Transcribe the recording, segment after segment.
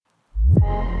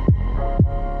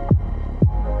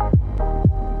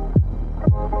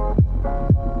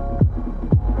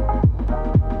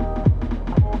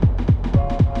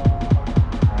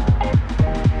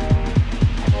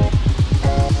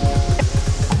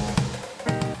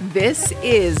This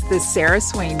is the Sarah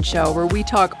Swain Show, where we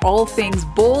talk all things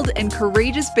bold and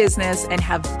courageous business and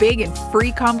have big and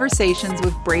free conversations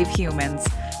with brave humans.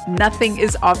 Nothing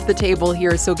is off the table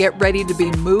here, so get ready to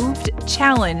be moved,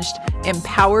 challenged,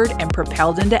 empowered, and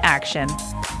propelled into action.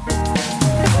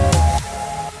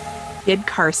 Kid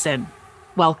Carson,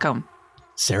 welcome.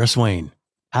 Sarah Swain,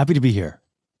 happy to be here.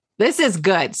 This is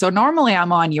good. So normally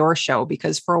I'm on your show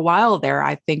because for a while there,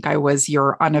 I think I was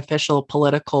your unofficial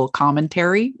political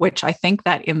commentary, which I think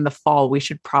that in the fall we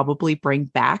should probably bring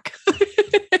back.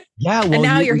 Yeah. Well, and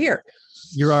now you're here.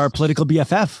 You're our political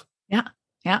BFF.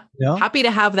 Yeah. Happy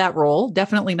to have that role.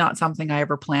 Definitely not something I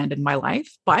ever planned in my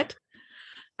life. But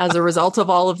as a result of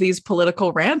all of these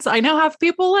political rants, I now have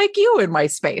people like you in my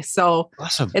space. So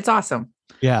awesome. It's awesome.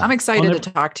 Yeah. I'm excited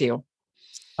to talk to you.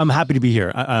 I'm happy to be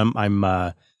here.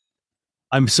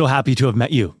 I'm so happy to have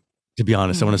met you, to be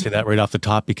honest. I want to say that right off the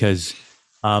top, because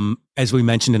as we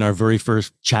mentioned in our very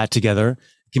first chat together,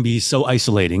 it can be so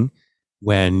isolating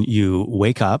when you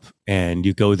wake up and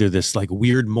you go through this like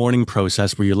weird morning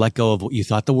process where you let go of what you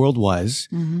thought the world was,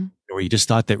 where you just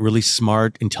thought that really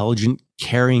smart, intelligent,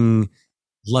 caring,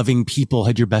 loving people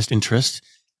had your best interest.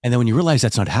 And then when you realize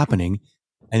that's not happening,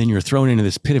 and then you're thrown into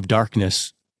this pit of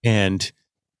darkness and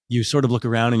you sort of look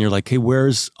around and you're like, hey,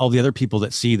 where's all the other people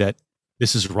that see that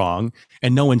this is wrong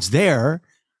and no one's there?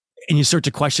 And you start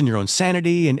to question your own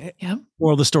sanity. And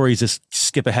moral of the story is just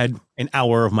skip ahead an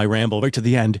hour of my ramble right to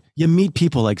the end. You meet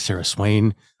people like Sarah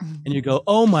Swain and you go,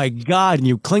 oh my God. And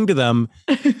you cling to them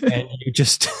and you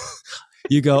just,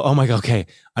 you go, oh my God, okay,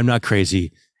 I'm not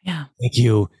crazy. Yeah. Thank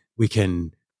you. We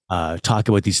can talk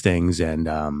about these things and,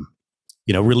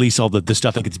 release all the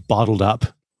stuff that gets bottled up.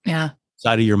 Yeah.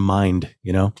 Out of your mind,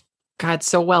 God,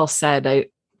 so well said.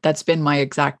 That's been my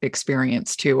exact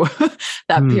experience too.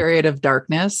 That period of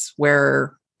darkness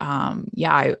where,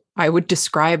 I would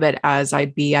describe it as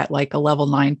I'd be at like a level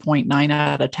 9.9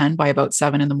 out of 10 by about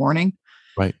 7 a.m.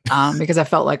 Right. Because I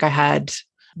felt like I had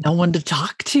no one to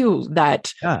talk to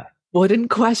that wouldn't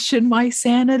question my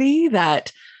sanity,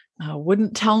 that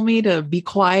wouldn't tell me to be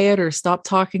quiet or stop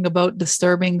talking about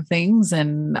disturbing things.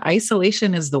 And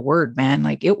isolation is the word, man.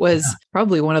 Like it was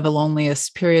probably one of the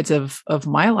loneliest periods of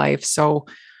my life. So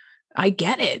I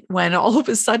get it. When all of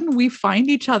a sudden we find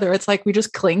each other, it's like we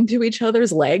just cling to each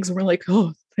other's legs and we're like,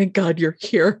 oh, thank God you're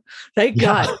here. Thank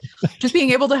God. Just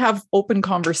being able to have open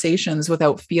conversations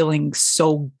without feeling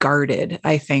so guarded,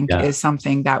 I think is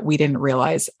something that we didn't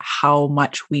realize how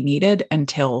much we needed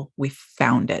until we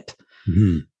found it.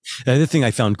 Mm-hmm. The other thing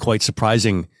I found quite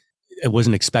surprising, I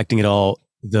wasn't expecting at all,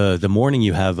 the morning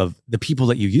you have of the people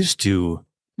that you used to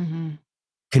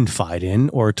confide in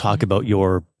or talk about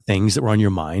your things that were on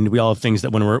your mind. We all have things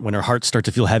that when our hearts start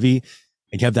to feel heavy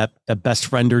and you have that best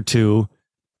friend or two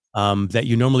that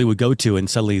you normally would go to and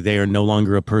suddenly they are no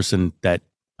longer a person that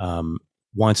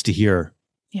wants to hear.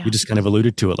 You just kind of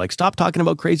alluded to it, like stop talking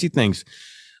about crazy things.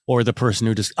 Or the person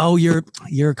who just, oh,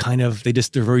 you're kind of,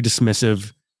 they're very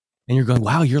dismissive. And you're going,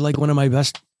 wow, you're like one of my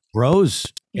best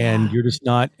bros. Yeah. And you're just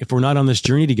not, if we're not on this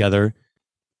journey together,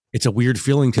 it's a weird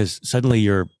feeling because suddenly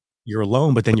you're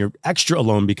alone, but then you're extra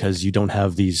alone because you don't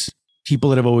have these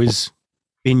people that have always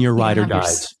been your ride or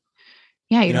dies.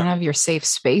 You don't have your safe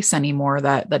space anymore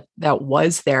that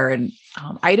was there. And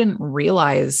I didn't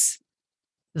realize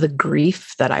the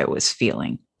grief that I was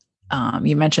feeling.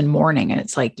 You mentioned mourning and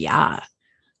it's like,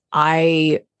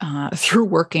 I, through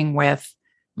working with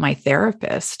my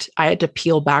therapist, I had to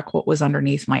peel back what was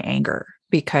underneath my anger,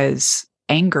 because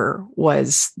anger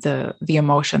was the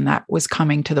emotion that was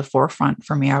coming to the forefront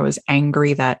for me. I was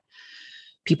angry that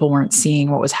people weren't seeing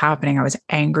what was happening. I was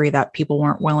angry that people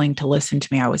weren't willing to listen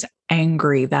to me. I was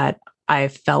angry that I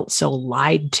felt so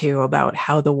lied to about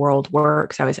how the world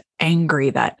works. I was angry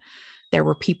that there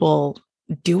were people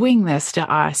doing this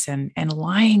to us and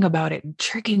lying about it and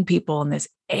tricking people. And this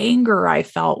anger I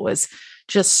felt was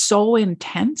just so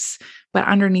intense. But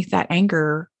underneath that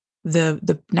anger,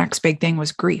 the next big thing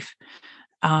was grief.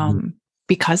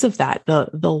 Because of that,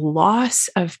 the loss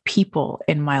of people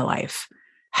in my life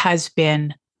has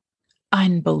been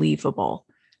unbelievable.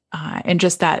 And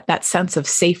just that sense of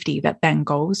safety that then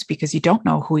goes, because you don't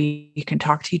know who you can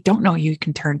talk to. You don't know who you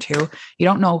can turn to. You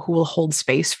don't know who will hold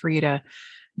space for you to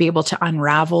be able to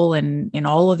unravel in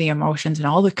all of the emotions and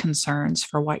all the concerns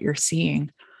for what you're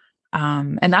seeing.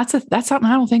 And that's something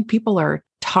I don't think people are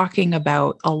talking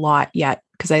about a lot yet,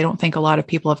 because I don't think a lot of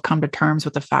people have come to terms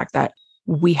with the fact that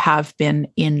we have been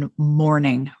in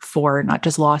mourning for not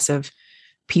just loss of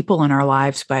people in our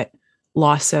lives, but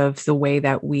loss of the way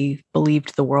that we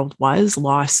believed the world was,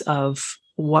 loss of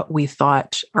what we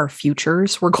thought our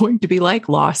futures were going to be like,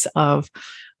 loss of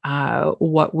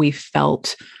what we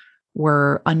felt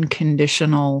were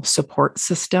unconditional support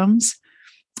systems.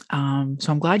 So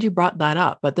I'm glad you brought that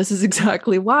up. But this is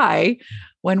exactly why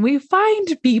when we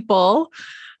find people,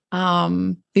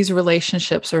 these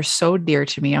relationships are so dear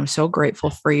to me. I'm so grateful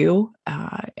for you,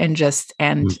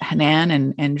 and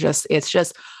Hanan, and just it's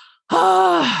just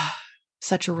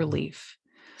such a relief.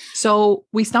 So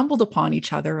we stumbled upon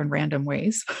each other in random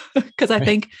ways because I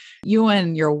think you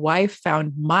and your wife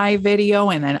found my video,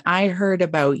 and then I heard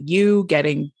about you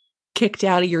getting kicked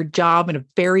out of your job in a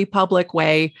very public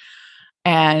way.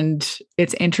 And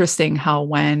it's interesting how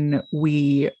when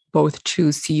we both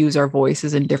choose to use our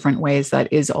voices in different ways,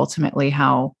 that is ultimately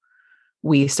how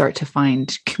we start to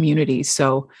find community.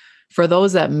 So for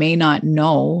those that may not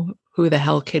know who the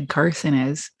hell Kid Carson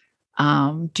is,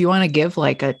 do you want to give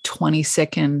like a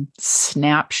 20-second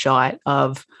snapshot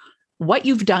of what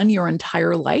you've done your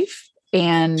entire life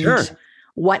and Sure.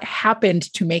 what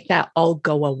happened to make that all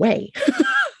go away?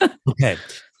 Okay.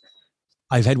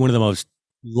 I've had one of the most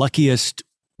luckiest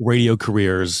radio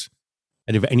careers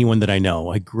out of anyone that I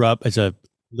know. I grew up as a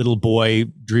little boy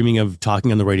dreaming of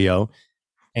talking on the radio,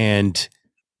 and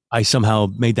I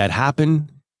somehow made that happen.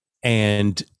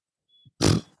 And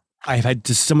I've had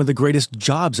just some of the greatest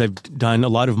jobs. I've done a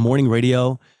lot of morning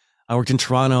radio. I worked in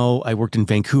Toronto. I worked in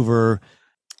Vancouver,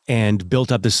 and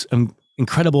built up this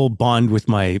incredible bond with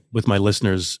my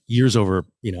listeners over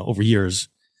years.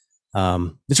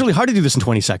 It's really hard to do this in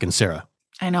 20 seconds, Sarah.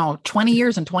 I know, 20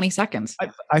 years and 20 seconds.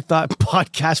 I thought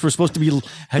podcasts were supposed to be, you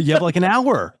have like an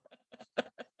hour.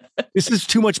 This is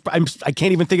too much. I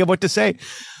can't even think of what to say.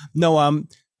 No,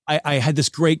 I had this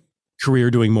great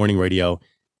career doing morning radio,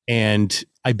 and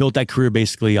I built that career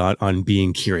basically on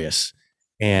being curious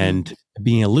and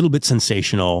being a little bit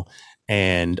sensational,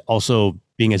 and also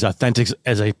being as authentic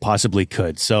as I possibly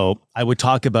could. So I would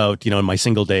talk about, in my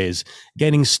single days,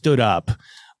 getting stood up,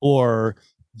 or,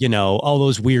 all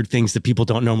those weird things that people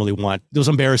don't normally want, those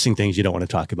embarrassing things you don't want to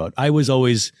talk about. I was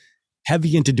always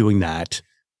heavy into doing that,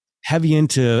 heavy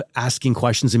into asking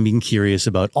questions and being curious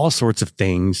about all sorts of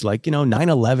things like,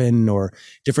 9/11 or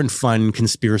different fun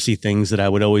conspiracy things that I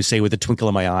would always say with a twinkle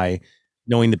in my eye,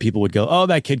 knowing that people would go, "Oh,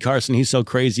 that Kid Carson, he's so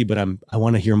crazy, but I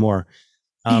want to hear more."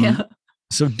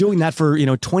 So doing that for,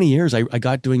 20 years, I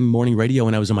got doing morning radio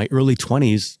when I was in my early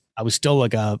 20s. I was still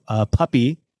like a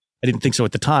puppy. I didn't think so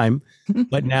at the time,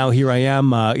 but now here I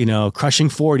am, crushing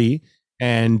 40,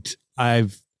 and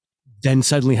I've then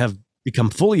suddenly have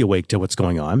become fully awake to what's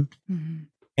going on. Mm-hmm.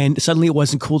 And suddenly it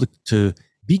wasn't cool to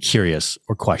be curious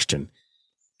or question.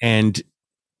 And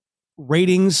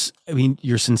ratings,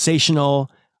 you're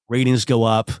sensational, ratings go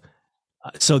up.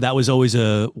 So that was always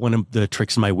one of the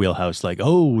tricks in my wheelhouse. Like,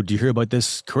 oh, do you hear about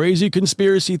this crazy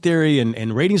conspiracy theory?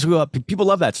 And ratings go up. People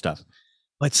love that stuff.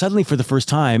 But suddenly for the first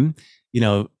time,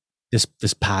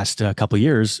 this past couple of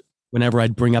years, whenever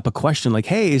I'd bring up a question like,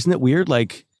 hey, isn't it weird?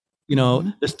 Like,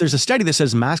 there's a study that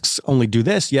says masks only do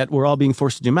this, yet we're all being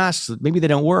forced to do masks. Maybe they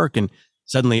don't work. And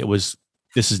suddenly it was,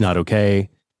 this is not okay.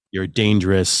 You're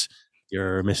dangerous.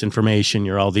 You're misinformation.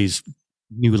 You're all these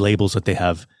new labels that they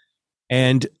have.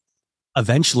 And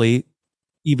eventually,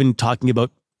 even talking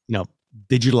about,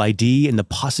 digital ID and the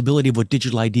possibility of what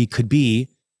digital ID could be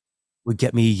would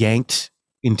get me yanked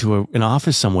into an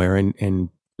office somewhere and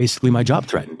basically my job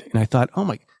threatened. And I thought, oh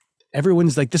my,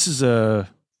 everyone's like, this is a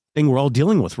thing we're all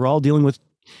dealing with. We're all dealing with,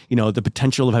 the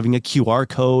potential of having a QR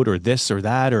code or this or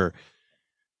that, or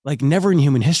like never in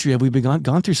human history have we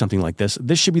gone through something like this.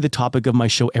 This should be the topic of my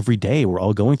show every day. We're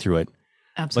all going through it.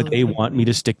 Absolutely. But they want me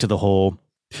to stick to the whole,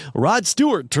 Rod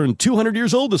Stewart turned 200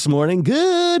 years old this morning.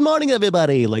 Good morning,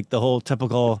 everybody. Like the whole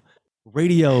typical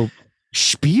radio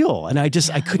spiel. And I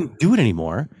couldn't do it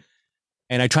anymore.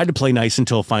 And I tried to play nice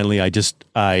until finally I guess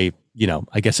I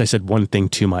said one thing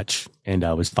too much and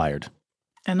I was fired.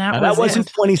 And that wasn't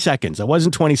 20 seconds. That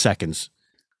wasn't 20 seconds.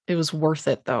 It was worth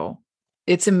it though.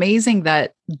 It's amazing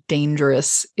that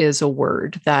dangerous is a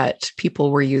word that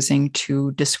people were using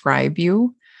to describe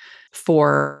you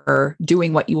for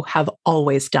doing what you have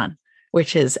always done,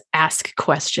 which is ask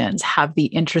questions, have the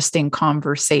interesting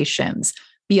conversations,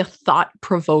 be a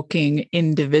thought-provoking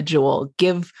individual,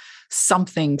 give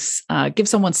someone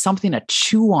something to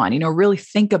chew on, really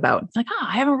think about. It's like,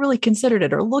 I haven't really considered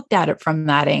it or looked at it from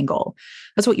that angle.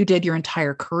 That's what you did your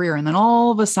entire career. And then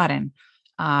all of a sudden,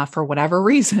 for whatever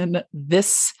reason,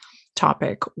 this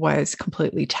topic was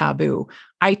completely taboo.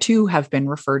 I too have been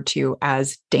referred to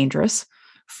as dangerous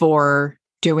for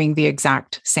doing the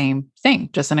exact same thing,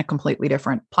 just in a completely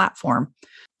different platform.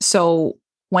 So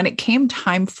when it came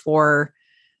time for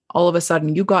all of a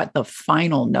sudden you got the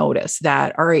final notice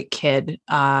that, all right, kid,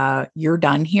 you're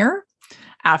done here,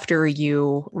 after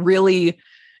you really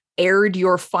aired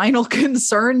your final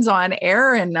concerns on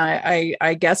air, and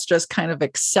I guess just kind of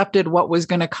accepted what was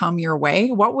going to come your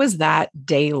way. What was that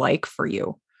day like for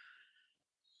you?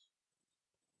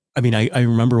 I mean, I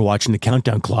remember watching the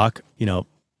countdown clock,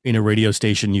 in a radio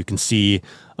station. You can see,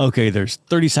 okay, there's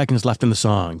 30 seconds left in the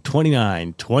song,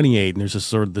 29, 28. And there's just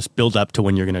sort of this build up to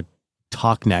when you're going to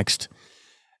talk next.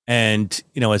 And,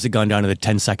 as it gone down to the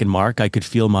 10-second mark, I could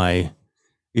feel my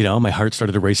heart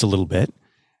started to race a little bit.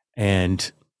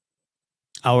 And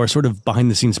our sort of behind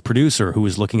the scenes producer, who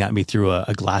was looking at me through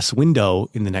a glass window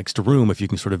in the next room, if you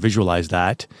can sort of visualize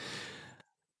that,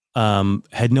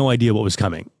 had no idea what was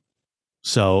coming.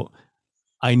 So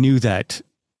I knew that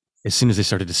as soon as they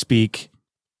started to speak,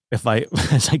 as I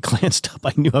glanced up,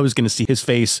 I knew I was going to see his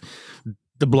face,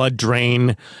 the blood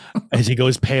drain as he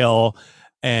goes pale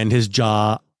and his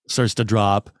jaw starts to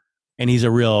drop. And he's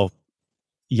a real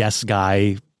yes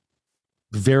guy,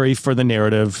 very for the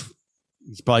narrative.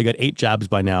 He's probably got 8 jabs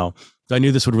by now. So I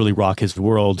knew this would really rock his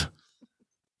world.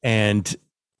 And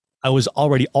I was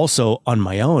already also on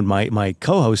my own. My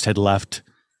co-host had left,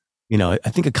 I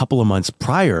think a couple of months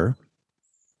prior,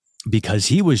 because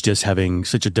he was just having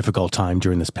such a difficult time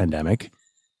during this pandemic.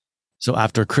 So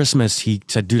after Christmas, he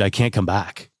said, dude, I can't come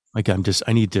back. Like,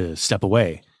 I need to step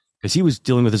away, because he was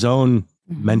dealing with his own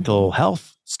mental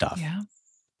health stuff. Yeah.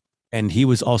 And he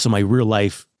was also my real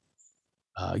life,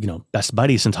 best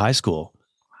buddy since high school.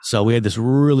 So we had this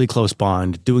really close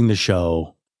bond doing the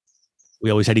show.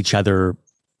 We always had each other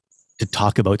to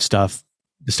talk about the stuff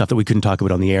that we couldn't talk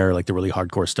about on the air, like the really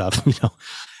hardcore stuff,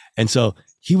 And so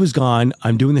he was gone.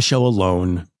 I'm doing the show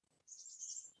alone.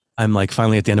 I'm like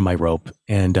finally at the end of my rope.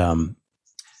 And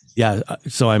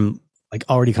so I'm like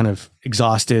already kind of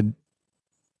exhausted.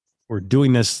 We're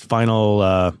doing this final,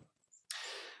 I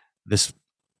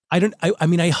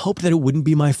hoped that it wouldn't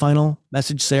be my final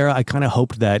message, Sarah. I kind of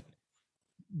hoped that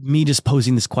me just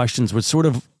posing these questions would sort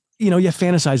of, you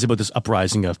fantasize about this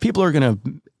uprising of people are going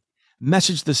to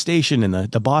message the station, and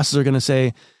the bosses are going to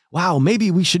say, wow, maybe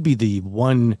we should be the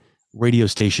one radio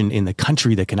station in the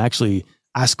country that can actually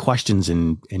ask questions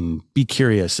and be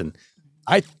curious. And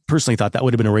I personally thought that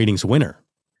would have been a ratings winner.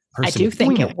 I do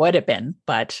think it would have been,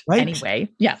 but right? Anyway,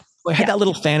 yeah. Well, I had that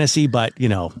little fantasy, but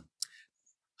and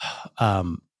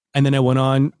then I went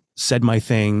on, said my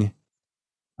thing.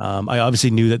 I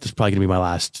obviously knew that this was probably going to be my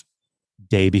last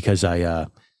day, because I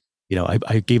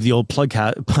gave the old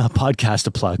podcast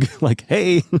a plug, like,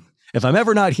 hey, if I'm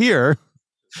ever not here,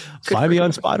 find me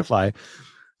on Spotify.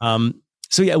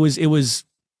 So yeah, it was,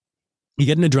 you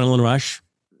get an adrenaline rush,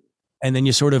 and then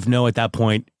you sort of know at that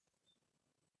point,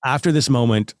 after this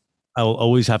moment, I will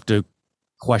always have to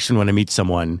question when I meet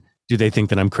someone, do they think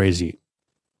that I'm crazy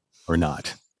or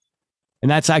not? And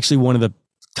that's actually one of the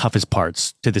toughest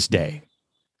parts to this day.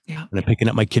 Yeah. When I'm picking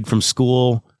up my kid from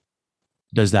school,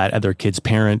 does that other kid's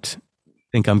parent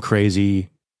think I'm crazy?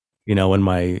 When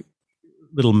my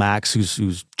little Max,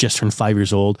 who's just turned 5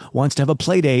 years old, wants to have a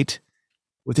play date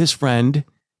with his friend,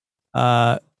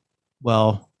 does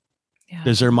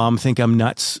their mom think I'm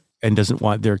nuts and doesn't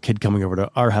want their kid coming over to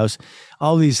our house?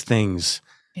 All these things.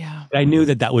 Yeah. I knew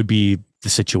that would be the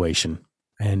situation.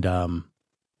 And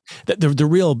the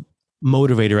real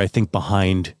motivator, I think,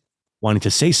 behind wanting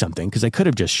to say something, because I could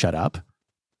have just shut up,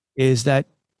 is that,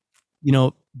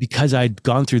 because I'd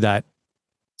gone through that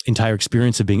entire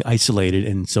experience of being isolated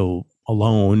and so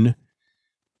alone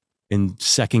and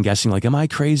second guessing, like, am I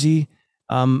crazy?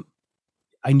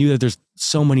 I knew that there's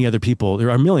so many other people.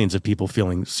 There are millions of people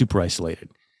feeling super isolated.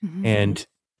 Mm-hmm. And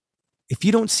if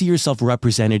you don't see yourself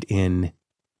represented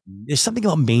there's something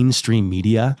about mainstream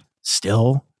media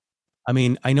still. I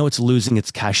mean, I know it's losing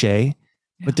its cachet,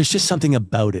 but there's just something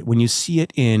about it. When you see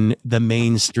it in the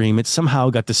mainstream, it's somehow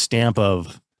got the stamp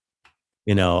of,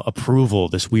 approval,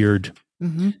 this weird,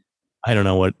 I don't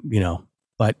know what,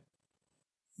 but,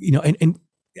 and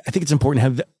I think it's important to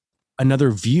have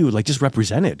another view, like, just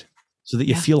represented, so that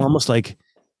you feel almost like,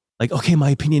 okay, my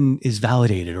opinion is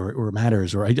validated or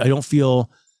matters, or I don't feel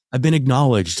I've been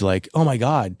acknowledged, like, oh my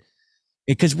God,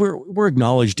 because we're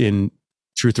acknowledged in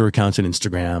truther accounts on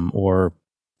Instagram or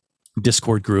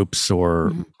Discord groups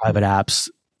or private apps.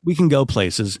 We can go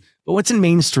places, but what's in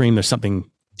mainstream, there's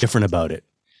something different about it.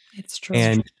 It's true.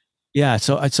 And yeah,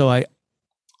 so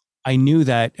I knew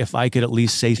that if I could at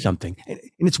least say something, and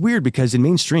it's weird because in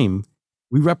mainstream,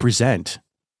 we represent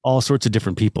all sorts of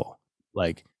different people,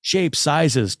 like shapes,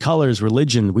 sizes, colors,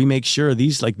 religion. We make sure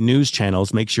these, like, news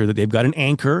channels make sure that they've got an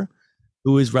anchor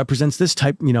who represents this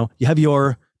type. You have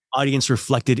your audience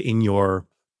reflected in your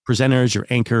presenters, your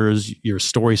anchors, your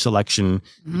story selection.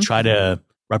 You try to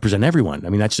represent everyone. I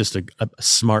mean, that's just a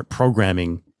smart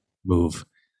programming move.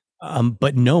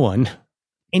 But no one,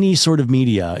 any sort of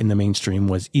media in the mainstream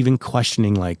was even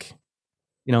questioning, like,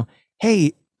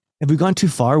 hey, have we gone too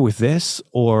far with this?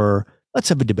 Or let's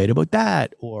have a debate about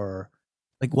that. Or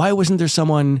like, why wasn't there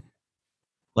someone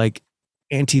like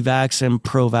anti-vax and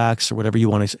pro-vax or whatever you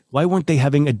want to say? Why weren't they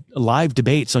having a live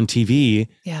debates on TV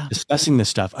discussing this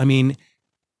stuff? I mean,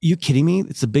 you kidding me?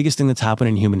 It's the biggest thing that's happened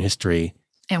in human history.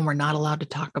 And we're not allowed to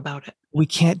talk about it. We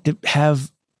can't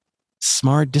have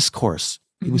smart discourse.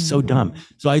 It was so dumb.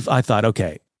 So I thought,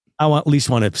 okay, at least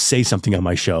want to say something on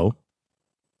my show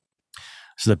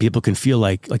so that people can feel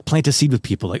like plant a seed with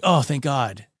people, like, oh, thank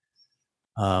God.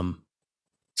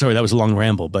 Sorry, that was a long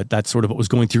ramble, but that's sort of what was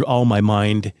going through all my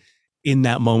mind in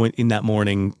that moment, in that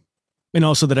morning. And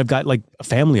also that I've got like a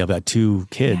family. I've got 2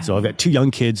 kids. Yeah. So I've got 2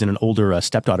 young kids and an older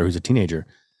stepdaughter who's a teenager.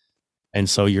 And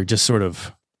so you're just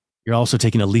you're also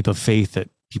taking a leap of faith that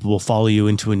people will follow you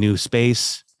into a new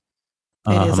space.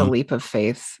 It is a leap of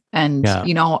faith. And,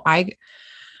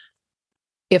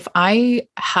 if I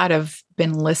had have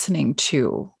been listening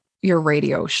to your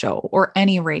radio show or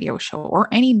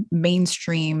any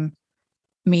mainstream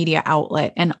media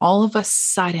outlet, and all of a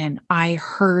sudden I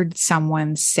heard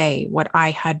someone say what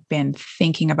I had been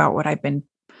thinking about, what I've been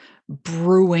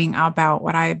brewing about,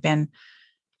 what I've been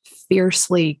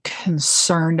fiercely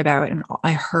concerned about, and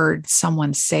I heard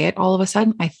someone say it all of a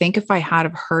sudden, I think if I had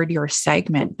have heard your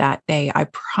segment that day, I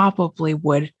probably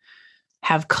would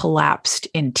have collapsed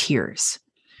in tears.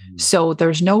 So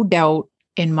there's no doubt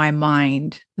in my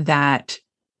mind that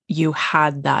you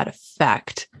had that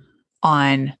effect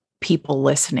on people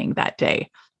listening that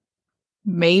day.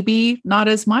 Maybe not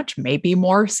as much, maybe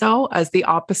more so as the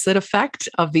opposite effect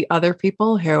of the other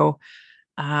people who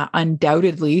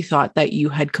undoubtedly thought that you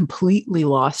had completely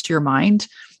lost your mind.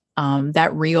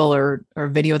 That reel or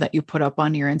video that you put up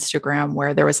on your Instagram,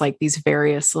 where there was like these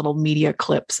various little media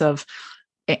clips of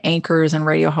anchors and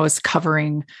radio hosts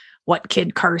covering what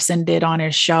Kid Carson did on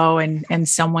his show, and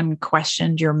someone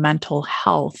questioned your mental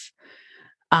health.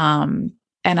 And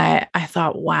I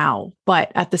thought, wow.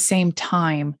 But at the same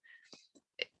time,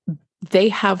 they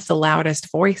have the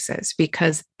loudest voices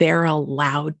because they're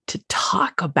allowed to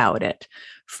talk about it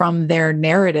from their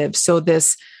narrative. So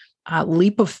this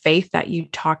leap of faith that you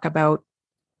talk about,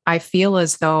 I feel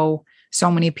as though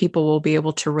so many people will be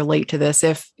able to relate to this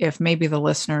if maybe the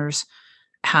listeners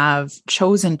have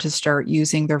chosen to start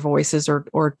using their voices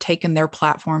or taken their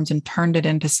platforms and turned it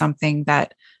into something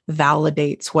that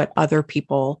validates what other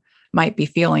people might be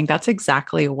feeling. That's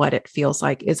exactly what it feels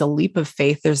like, is a leap of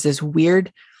faith. There's this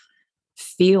weird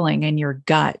feeling in your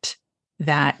gut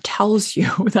that tells you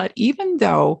that even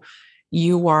though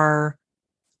you are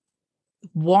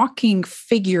walking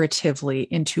figuratively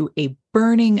into a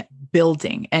burning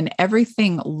building and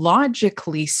everything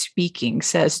logically speaking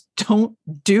says, don't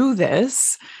do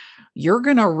this, you're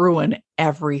going to ruin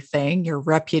everything, your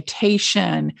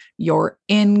reputation, your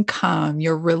income,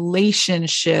 your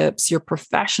relationships, your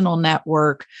professional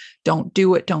network. Don't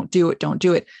do it. Don't do it. Don't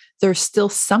do it. There's still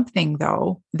something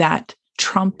though that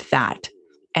trumped that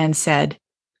and said,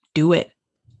 do it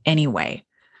anyway.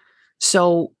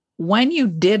 So when you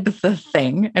did the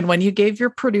thing, and when you gave your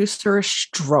producer a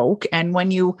stroke, and when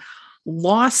you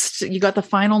got the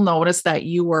final notice that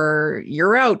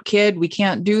you're out, kid, we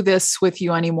can't do this with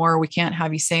you anymore. We can't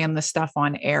have you saying this stuff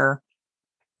on air.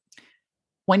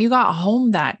 When you got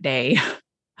home that day,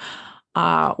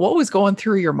 what was going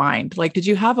through your mind? Like, did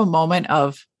you have a moment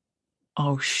of,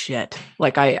 oh shit,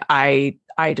 like I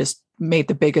just made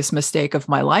the biggest mistake of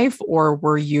my life? Or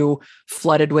were you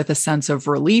flooded with a sense of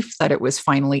relief that it was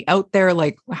finally out there?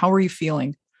 Like, how were you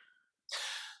feeling?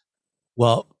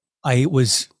 Well, I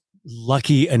was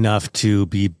lucky enough to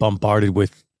be bombarded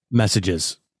with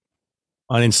messages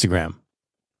on Instagram.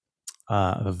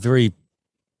 A very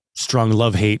strong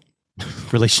love-hate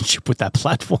relationship with that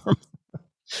platform.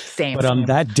 Same. But on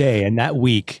that day and that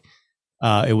week,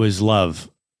 it was love.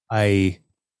 I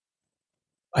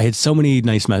had so many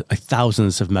nice,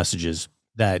 thousands of messages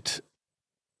that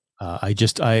I'm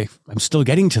still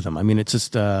getting to them. I mean, it's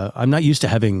just, I'm not used to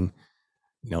having,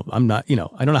 I don't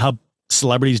know how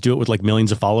celebrities do it with like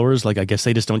millions of followers. Like, I guess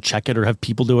they just don't check it or have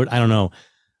people do it. I don't know.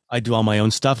 I do all my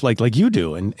own stuff like you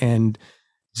do, and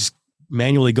just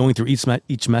manually going through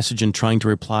each message and trying to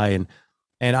reply.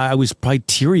 And I was probably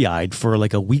teary-eyed for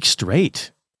like a week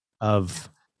straight of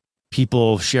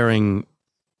people sharing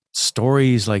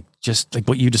stories just like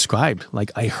what you described.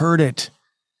 Like, I heard it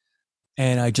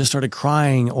and I just started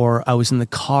crying, or I was in the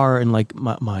car and like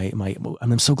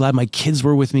I'm so glad my kids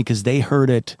were with me because they heard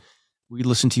it. We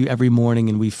listened to you every morning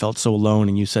and we felt so alone,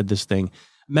 and you said this thing.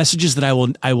 Messages that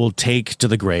I will take to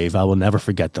the grave. I will never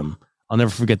forget them. I'll never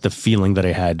forget the feeling that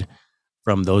I had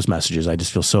from those messages. I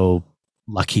just feel so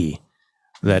lucky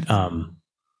that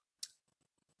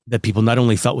that people not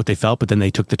only felt what they felt, but then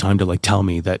they took the time to like tell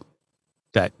me that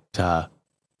they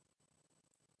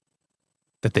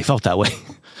felt that way.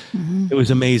 Mm-hmm. It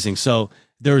was amazing. So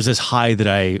there was this high that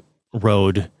I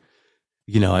rode.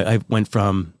 I went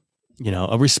from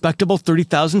a respectable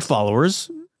 30,000 followers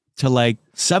to like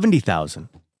 70,000,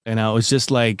 and I was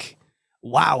just like,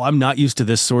 wow, I'm not used to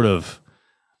this sort of.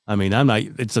 I mean,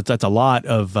 that's a lot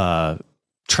of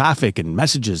traffic and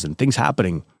messages and things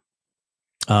happening.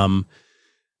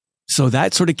 So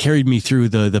that sort of carried me through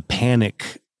the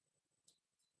panic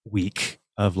week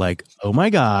of like, oh my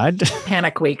God.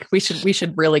 Panic week. We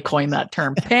should really coin that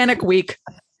term. Panic week.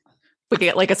 We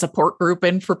get like a support group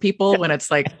in for people when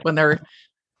it's like,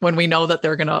 when we know that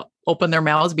they're going to open their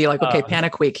mouths, be like, okay,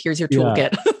 panic week, here's your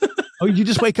toolkit. Yeah. Oh, you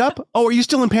just wake up? Oh, are you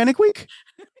still in panic week?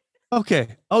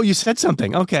 Okay. Oh, you said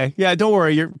something. Okay. Yeah. Don't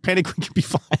worry. Your panic week can be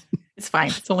fine. It's fine.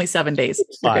 It's only 7 days.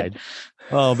 It's fine.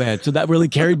 Oh man. So that really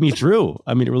carried me through.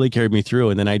 I mean, it really carried me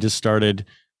through. And then I just started,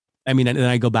 and then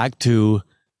I go back to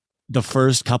the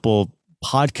first couple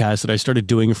podcasts that I started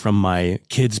doing from my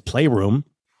kids' playroom.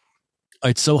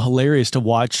 It's so hilarious to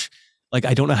watch. Like,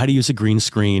 I don't know how to use a green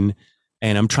screen,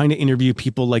 and I'm trying to interview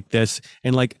people like this.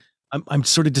 And like, I'm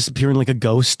sort of disappearing like a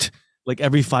ghost, like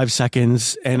every 5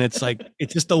 seconds. And it's like,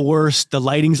 it's just the worst. The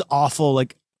lighting's awful.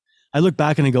 Like, I look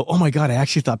back and I go, oh my God, I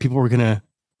actually thought people were going to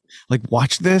like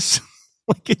watch this.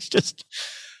 Like, it's just,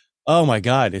 oh my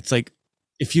God. It's like,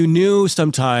 if you knew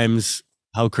sometimes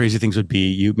how crazy things would be,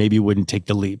 you maybe wouldn't take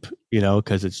the leap,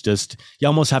 because it's just, you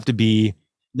almost have to be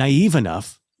naive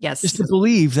enough. Yes. Just to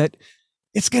believe that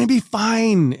it's going to be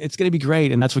fine. It's going to be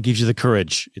great. And that's what gives you the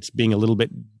courage. It's being a little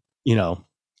bit,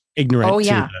 ignorant. Oh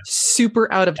yeah.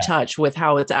 Super out of touch with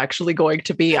how it's actually going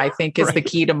to be, I think is the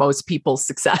key to most people's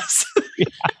success. Yeah.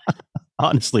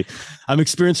 Honestly, I'm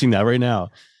experiencing that right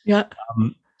now. Yeah.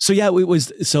 So yeah,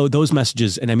 so those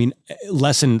messages, and I mean,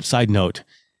 side note,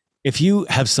 if you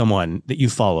have someone that you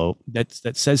follow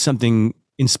that says something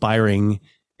inspiring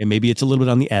and maybe it's a little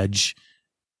bit on the edge,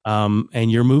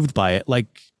 and you're moved by it, like,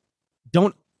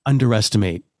 don't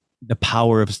underestimate the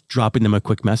power of dropping them a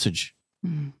quick message.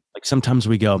 Mm. Like sometimes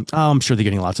we go, oh, I'm sure they're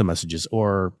getting lots of messages,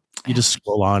 or you just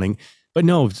scroll on, but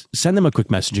no, send them a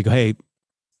quick message. You go, hey,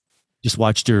 just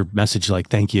watched your message, like,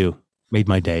 thank you, made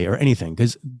my day, or anything.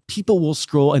 Because people will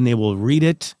scroll and they will read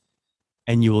it,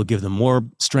 and you will give them more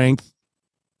strength.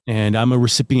 And I'm a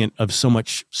recipient of so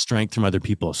much strength from other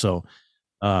people. So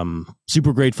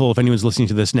super grateful if anyone's listening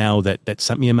to this now that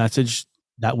sent me a message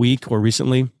that week or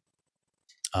recently.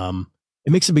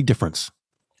 It makes a big difference.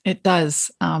 It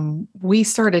does. We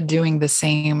started doing the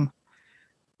same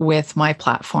with my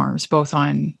platforms, both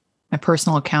on my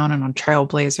personal account and on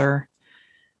Trailblazer.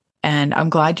 And I'm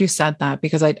glad you said that,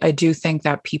 because I do think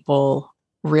that people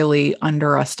really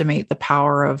underestimate the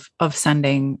power of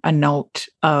sending a note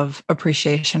of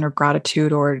appreciation or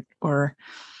gratitude or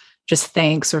just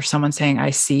thanks, or someone saying,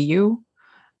 I see you.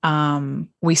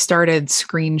 We started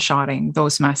screenshotting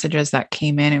those messages that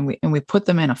came in, and we put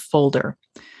them in a folder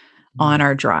on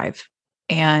our drive.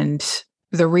 And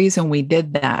the reason we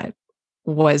did that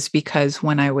was because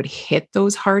when I would hit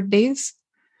those hard days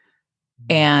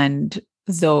and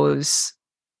those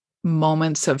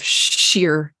moments of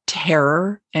sheer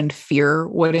terror and fear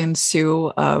would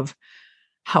ensue of,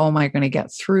 how am I going to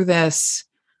get through this?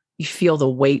 You feel the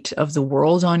weight of the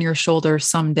world on your shoulders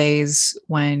some days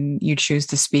when you choose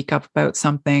to speak up about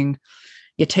something.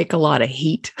 You take a lot of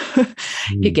heat.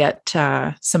 You get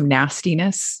some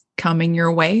nastiness coming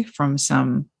your way from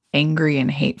some angry and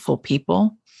hateful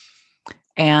people.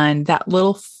 And that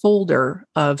little folder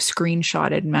of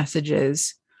screenshotted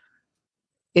messages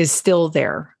is still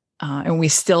there. And we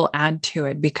still add to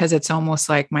it, because it's almost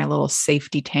like my little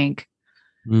safety tank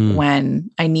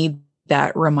when I need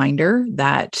that reminder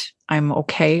that I'm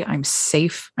okay, I'm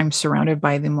safe, I'm surrounded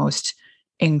by the most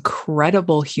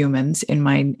incredible humans in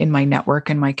my network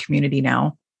and my community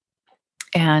now.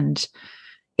 And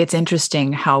it's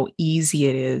interesting how easy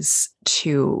it is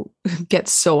to get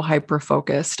so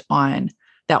hyper-focused on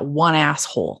that one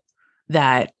asshole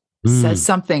that says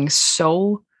something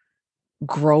so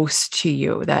gross to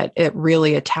you that it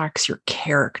really attacks your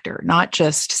character, not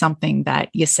just something that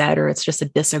you said, or it's just a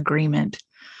disagreement.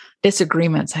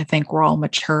 Disagreements, I think we're all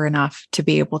mature enough to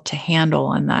be able to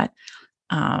handle, and that,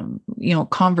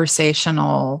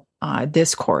 conversational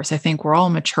discourse, I think we're all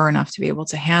mature enough to be able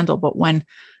to handle. But when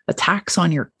attacks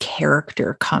on your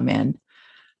character come in,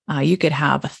 you could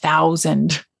have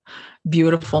 1,000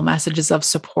 beautiful messages of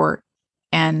support,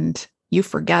 and you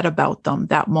forget about them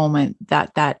that moment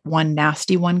that one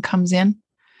nasty one comes in.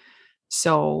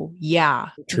 So yeah.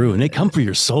 True. And they come for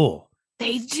your soul.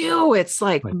 They do. It's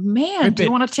like, man, do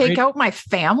you want to take out my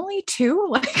family too?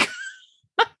 Like,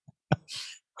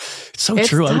 it's so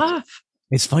true. Tough.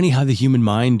 It's funny how the human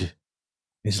mind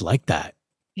is like that.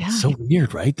 Yeah. It's so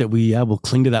weird, right? That we will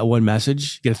cling to that one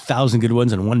message, get 1,000 good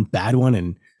ones and one bad one.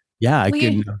 And I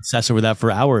can obsess over that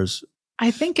for hours.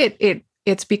 I think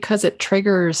it's because it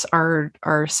triggers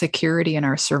our security and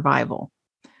our survival.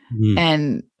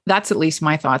 And that's at least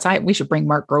my thoughts. We should bring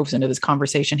Mark Groves into this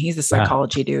conversation. He's a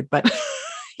psychology dude, but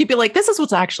he'd be like, this is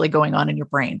what's actually going on in your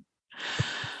brain.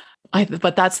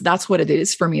 But that's what it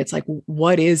is for me. It's like,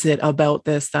 what is it about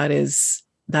this that is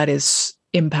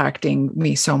impacting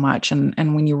me so much?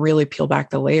 And when you really peel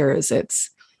back the layers,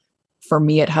 for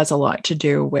me, it has a lot to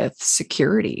do with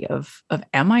security of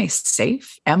am I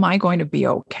safe? Am I going to be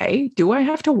okay? Do I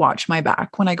have to watch my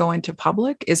back when I go into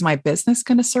public? Is my business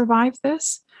going to survive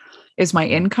this? Is my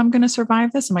income going to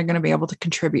survive this? Am I going to be able to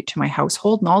contribute to my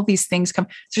household? And all these things come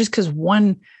just because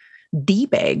one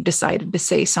D-bag decided to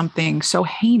say something so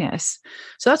heinous.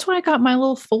 So that's why I got my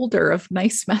little folder of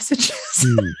nice messages.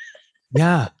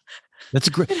 Yeah. That's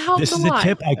a great, this is a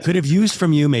tip I could have used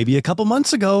from you maybe a couple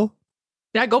months ago.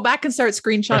 Yeah, go back and start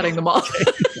screenshotting them all.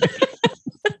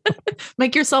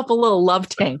 Make yourself a little love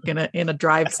tank in a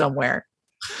drive somewhere.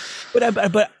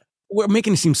 But we're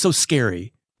making it seem so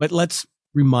scary. But let's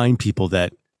remind people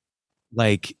that,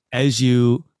 like, as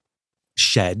you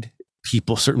shed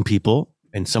certain people,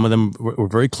 and some of them were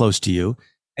very close to you,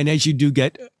 and as you do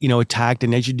get, attacked,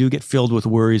 and as you do get filled with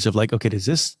worries of like, okay, does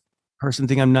this person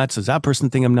think I'm nuts? Does that person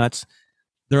think I'm nuts?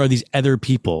 There are these other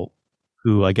people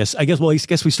who I guess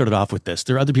we started off with this.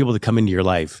 There are other people that come into your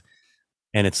life,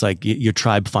 and it's like your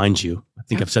tribe finds you. I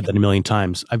think I've said that a million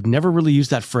times. I've never really used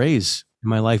that phrase in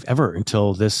my life ever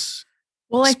until this.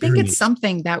 Well, I think it's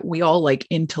something that we all like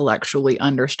intellectually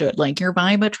understood, like your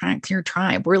vibe attracts your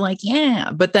tribe. We're like,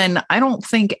 yeah. But then I don't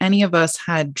think any of us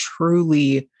had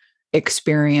truly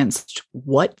experienced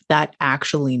what that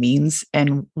actually means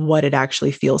and what it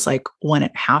actually feels like when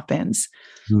it happens.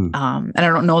 And I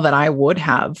don't know that I would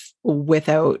have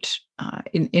without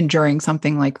enduring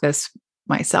something like this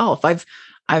myself.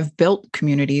 I've built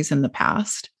communities in the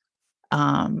past,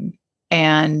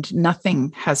 and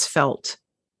nothing has felt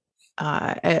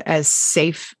as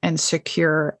safe and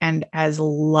secure and as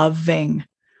loving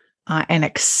and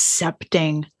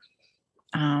accepting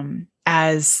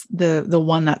as the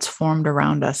one that's formed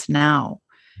around us now.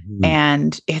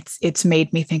 And it's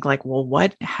made me think like, well,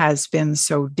 what has been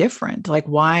so different? Like,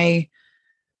 why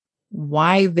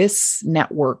this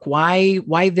network?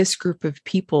 Why this group of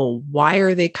people? Why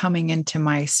are they coming into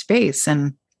my space?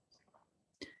 And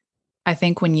I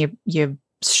think when you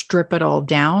strip it all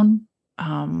down,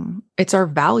 it's our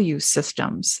value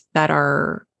systems that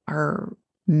are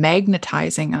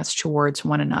magnetizing us towards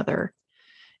one another.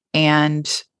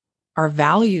 And our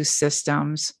value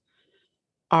systems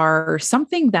are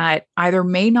something that either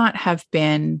may not have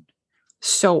been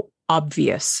so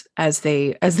obvious as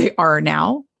they are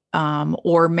now,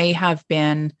 or may have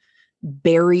been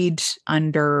buried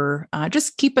under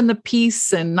just keeping the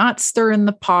peace and not stirring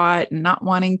the pot and not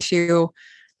wanting to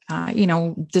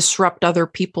disrupt other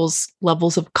people's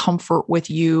levels of comfort with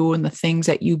you and the things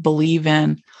that you believe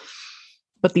in.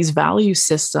 But these value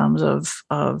systems of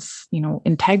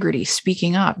integrity,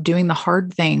 speaking up, doing the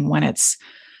hard thing when it's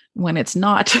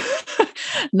not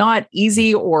not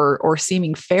easy or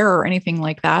seeming fair or anything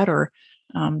like that, or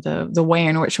the way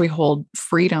in which we hold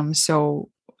freedom so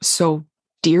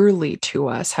dearly to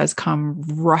us has come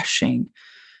rushing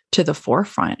to the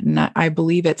forefront. And I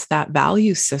believe it's that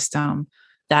value system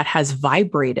that has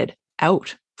vibrated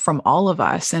out from all of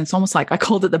us. And it's almost like I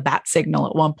called it the bat signal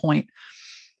at one point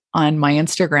on my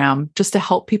Instagram, just to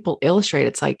help people illustrate.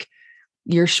 It's like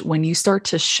when you start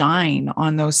to shine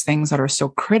on those things that are so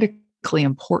critically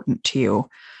important to you,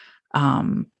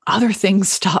 other things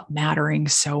stop mattering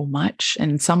so much.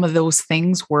 And some of those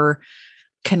things were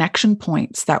connection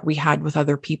points that we had with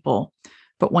other people.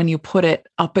 But when you put it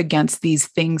up against these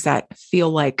things that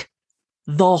feel like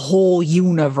the whole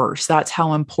universe, that's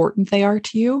how important they are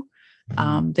to you,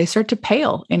 they start to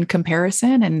pale in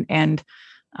comparison. And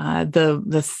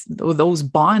those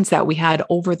bonds that we had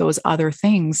over those other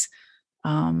things,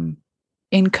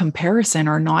 in comparison,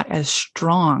 are not as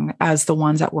strong as the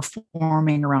ones that were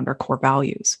forming around our core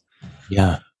values.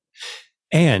 Yeah.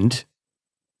 And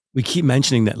we keep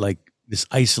mentioning that, like, this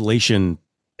isolation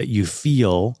that you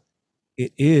feel,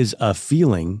 it is a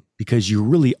feeling because you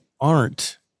really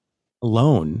aren't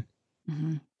alone.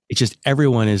 It's just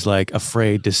everyone is like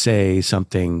afraid to say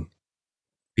something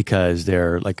because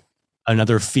they're like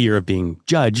another fear of being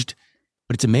judged.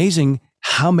 But it's amazing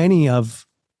how many of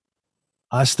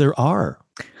us there are.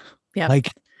 Yeah.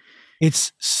 Like,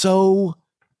 it's so,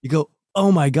 you go,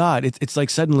 oh my God. It's like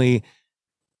suddenly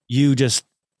you just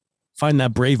find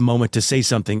that brave moment to say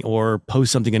something or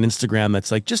post something on Instagram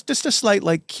that's like just a slight,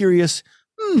 like, curious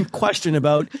question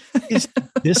about, is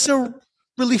this a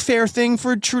really fair thing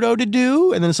for Trudeau to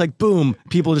do? And then it's like, boom,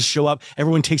 people just show up.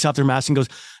 Everyone takes off their mask and goes,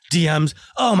 DMs.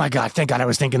 Oh my God, thank God I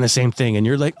was thinking the same thing. And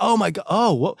you're like, oh my God.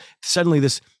 Oh, well, suddenly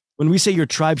this, when we say your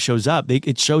tribe shows up,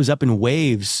 it shows up in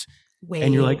waves.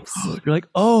 And you're like,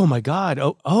 oh my God.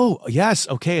 Oh, yes.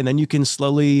 Okay. And then you can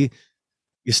slowly,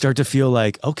 you start to feel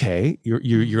like, okay, you're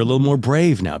a little more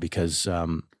brave now, because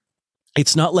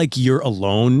it's not like you're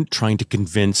alone trying to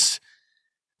convince,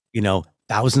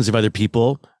 thousands of other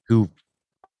people who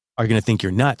are going to think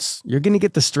you're nuts. You're going to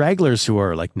get the stragglers who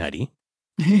are like nutty.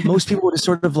 Most people would just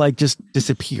sort of like just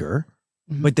disappear.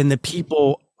 Mm-hmm. But then the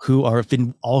people who are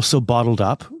been also bottled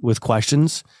up with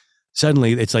questions,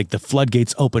 suddenly it's like the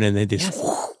floodgates open and they just,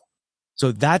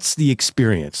 so that's the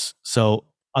experience. So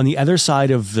on the other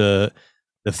side of the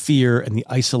fear and the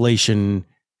isolation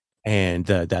and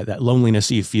that loneliness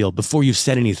that you feel before you've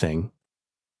said anything,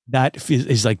 that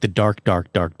is like the dark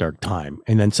time.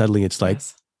 And then suddenly it's like,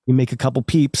 you make a couple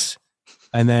peeps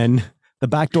and then the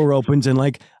back door opens and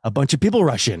like a bunch of people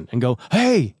rush in and go,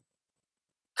 hey,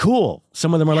 cool.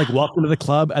 Some of them are like, welcome to the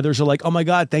club. Others are like, oh my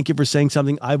God, thank you for saying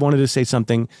something. I wanted to say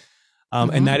something.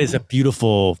 And that is a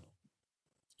beautiful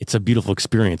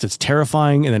experience. It's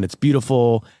terrifying. And then it's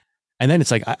beautiful. And then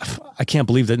it's like, I can't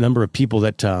believe the number of people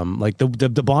that, like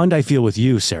the bond I feel with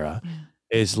you, Sarah,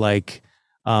 is like,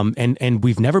 and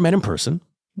we've never met in person.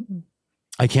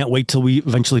 I can't wait till we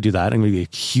eventually do that. And maybe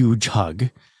a huge hug.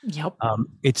 Yep.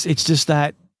 It's just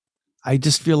that I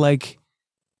just feel like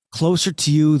closer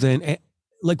to you than,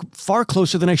 like, far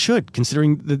closer than I should,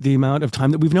 considering the amount of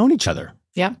time that we've known each other.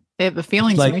 Yeah. The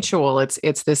feeling's like, mutual.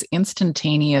 It's this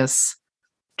instantaneous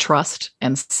trust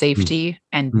and safety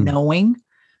and knowing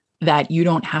that you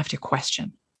don't have to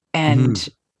question. And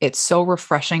it's so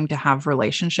refreshing to have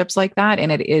relationships like that.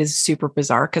 And it is super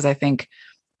bizarre because I think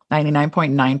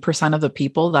 99.9% of the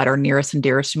people that are nearest and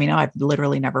dearest to me now, I've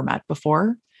literally never met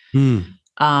before.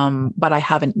 But I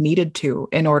haven't needed to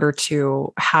in order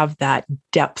to have that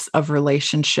depth of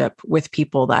relationship with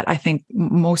people that I think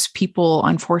most people,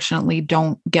 unfortunately,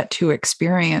 don't get to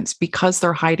experience because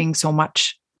they're hiding so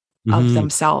much of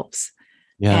themselves.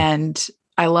 Yeah. And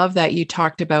I love that you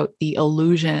talked about the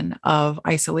illusion of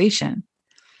isolation.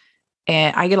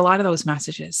 And I get a lot of those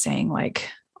messages saying like,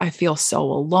 I feel so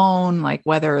alone, like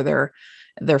whether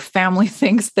their family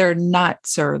thinks they're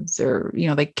nuts or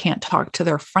they can't talk to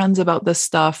their friends about this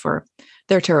stuff, or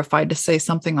they're terrified to say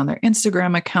something on their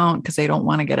Instagram account because they don't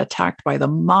want to get attacked by the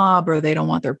mob, or they don't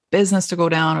want their business to go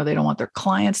down, or they don't want their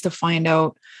clients to find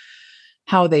out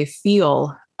how they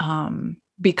feel.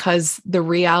 Because the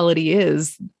reality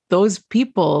is those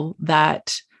people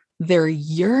that they're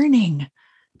yearning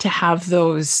to have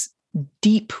those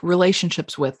deep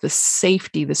relationships with, the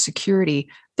safety, the security,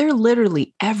 they're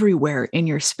literally everywhere in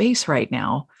your space right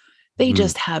now. They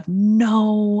just have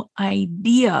no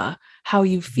idea how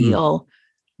you feel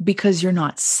because you're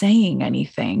not saying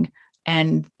anything.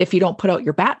 And if you don't put out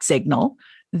your bat signal,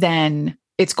 then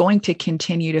it's going to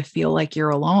continue to feel like you're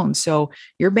alone. So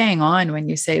you're bang on when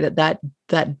you say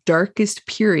that darkest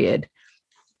period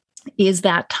is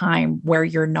that time where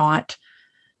you're not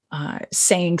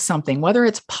saying something, whether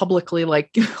it's publicly,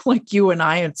 like you and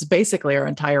I, it's basically our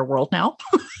entire world now.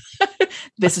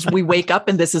 We wake up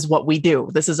and this is what we do.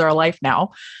 This is our life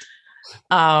now.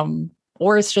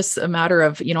 Or it's just a matter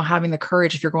of, having the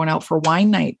courage. If you're going out for wine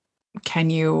night, can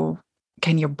you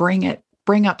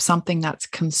bring up something that's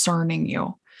concerning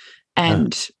you?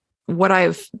 And what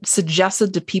I've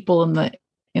suggested to people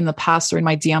in the past or in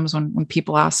my DMs, when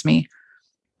people ask me,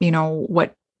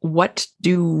 what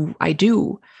do I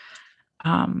do?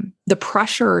 The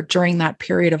pressure during that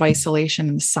period of isolation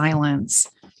and silence,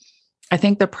 I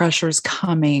think the pressure is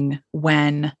coming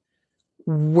when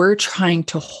we're trying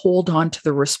to hold on to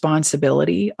the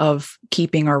responsibility of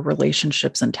keeping our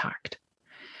relationships intact.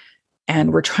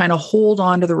 And we're trying to hold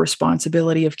on to the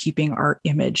responsibility of keeping our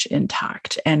image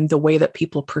intact and the way that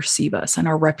people perceive us and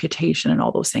our reputation and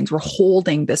all those things. We're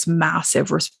holding this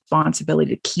massive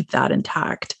responsibility to keep that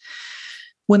intact.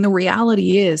 When the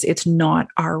reality is, it's not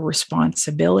our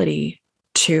responsibility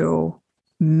to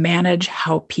manage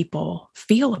how people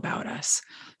feel about us.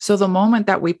 So the moment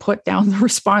that we put down the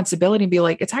responsibility and be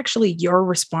like, it's actually your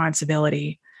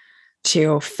responsibility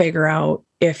to figure out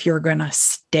if you're going to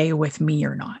stay with me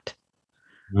or not.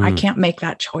 I Mm. can't make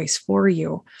that choice for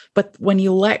you. But when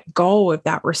you let go of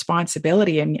that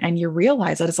responsibility and you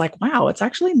realize that it's like, wow, it's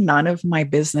actually none of my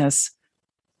business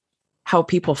how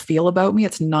people feel about me.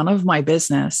 It's none of my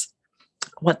business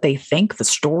what they think, the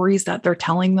stories that they're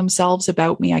telling themselves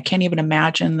about me. I can't even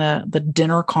imagine the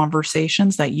dinner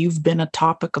conversations that you've been a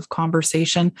topic of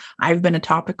conversation. I've been a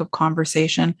topic of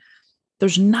conversation.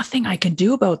 There's nothing I can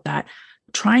do about that.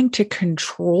 Trying to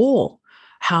control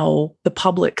how the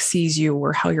public sees you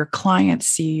or how your clients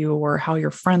see you or how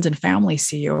your friends and family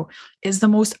see you is the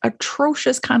most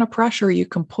atrocious kind of pressure you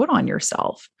can put on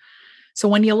yourself. So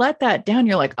when you let that down,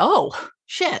 you're like, oh,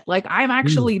 shit, like I'm Mm.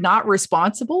 actually not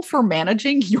responsible for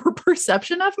managing your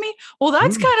perception of me. Well,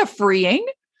 that's Mm. kind of freeing.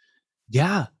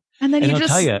 Yeah. And then And you I'll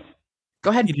tell just you, go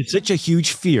ahead. it is such a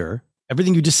huge fear.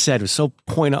 Everything you just said was so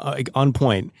on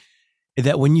point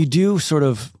that when you do sort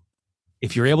of,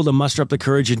 if you're able to muster up the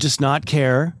courage and just not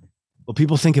care what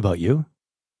people think about you,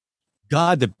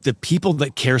 God, the people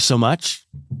that care so much,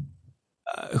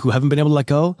 who haven't been able to let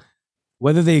go,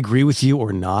 whether they agree with you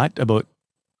or not about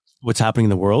what's happening in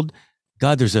the world,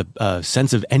 God, there's a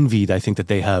sense of envy that I think that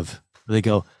they have. They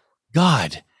go,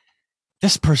 God,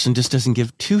 this person just doesn't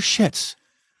give two shits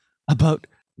about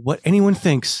what anyone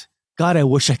thinks. God, I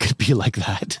wish I could be like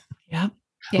that. Yeah.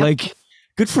 Yep. Like,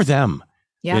 good for them.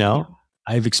 Yeah. You know,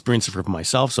 I've experienced it for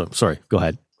myself. So sorry, go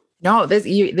ahead. No, this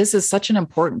is such an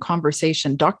important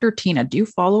conversation. Dr. Tina, do you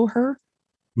follow her?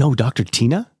 No, Dr.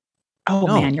 Tina? Oh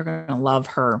No. man, you're going to love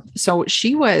her. So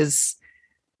she was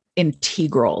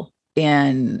integral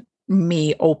in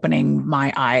me opening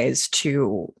my eyes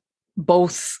to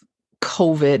both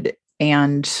COVID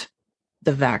and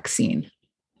the vaccine,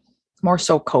 more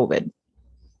so COVID.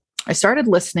 I started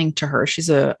listening to her. She's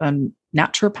a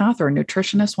naturopath or a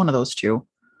nutritionist, one of those two.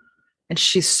 And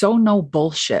she's so no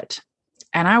bullshit.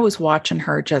 And I was watching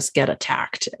her just get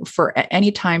attacked for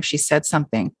any time she said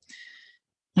something.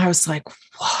 I was like,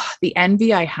 wow, the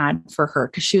envy I had for her,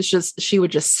 because she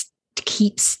would just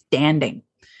keep standing.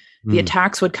 The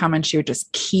attacks would come and she would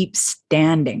just keep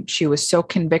standing. She was so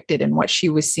convicted in what she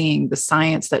was seeing, the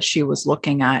science that she was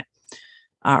looking at,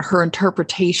 her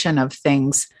interpretation of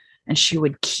things. And she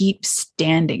would keep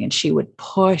standing and she would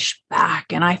push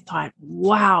back. And I thought,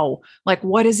 wow, like,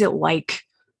 what is it like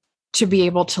to be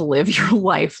able to live your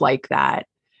life like that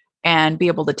and be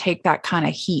able to take that kind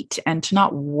of heat and to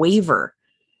not waver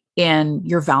in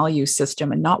your value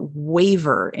system and not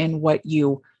waver in what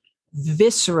you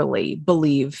viscerally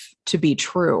believe to be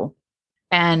true.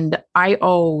 And I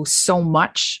owe so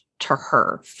much to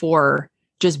her for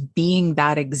just being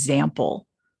that example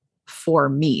for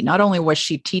me. Not only was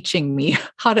she teaching me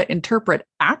how to interpret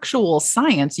actual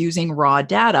science using raw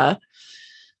data,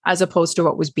 as opposed to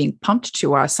what was being pumped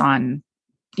to us on,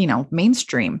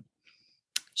 mainstream.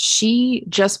 She,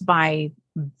 just by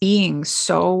being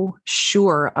so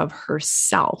sure of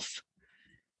herself,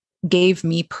 gave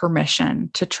me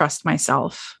permission to trust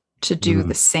myself to do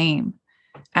the same.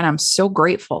 And I'm so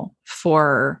grateful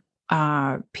for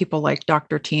people like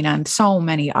Dr. Tina and so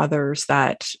many others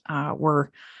that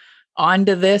were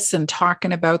onto this and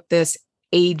talking about this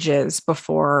ages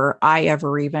before I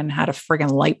ever even had a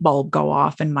friggin' light bulb go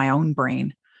off in my own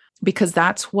brain. Because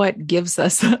that's what gives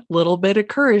us a little bit of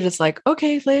courage. It's like,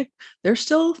 okay, they're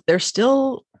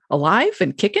still alive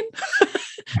and kicking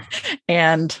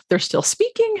and they're still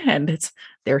speaking and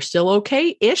they're still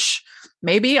okay-ish.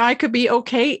 Maybe I could be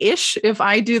okay-ish if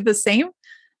I do the same.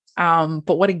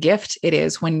 But what a gift it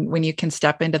is when you can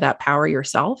step into that power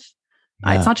yourself.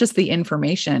 Yeah. It's not just the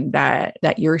information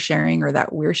that you're sharing or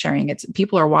that we're sharing. It's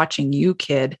people are watching you,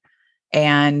 kid,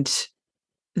 and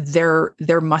they're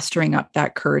mustering up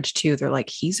that courage too. They're like,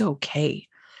 he's okay.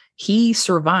 He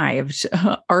survived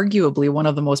arguably one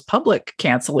of the most public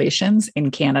cancellations in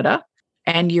Canada,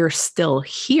 and you're still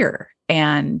here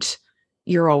and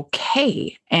you're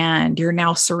okay. And you're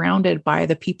now surrounded by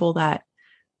the people that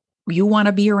you want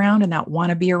to be around and that want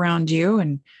to be around you.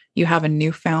 And you have a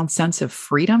newfound sense of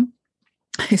freedom.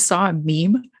 I saw a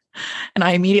meme and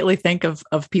I immediately think of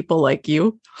people like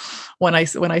you. When I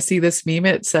see this meme,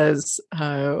 it says,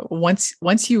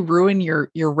 once you ruin your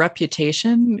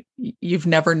reputation, you've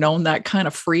never known that kind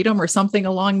of freedom or something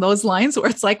along those lines, where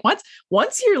it's like,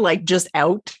 once you're like just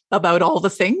out about all the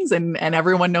things and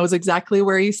everyone knows exactly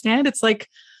where you stand, it's like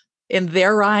in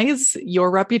their eyes,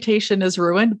 your reputation is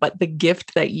ruined, but the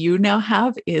gift that you now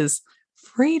have is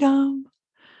freedom.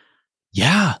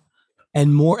 Yeah.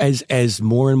 And more as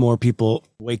more and more people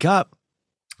wake up,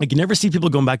 like you never see people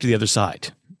going back to the other side.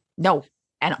 No.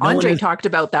 And Andre talked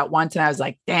about that once, and I was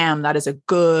like, damn, that is a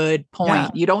good point.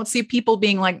 Yeah. You don't see people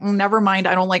being like, never mind,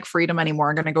 I don't like freedom anymore.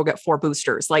 I'm going to go get 4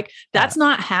 boosters. Like, that's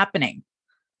not happening.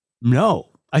 No,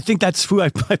 I think that's who I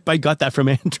got that from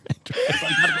Andre. I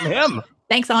got it from him.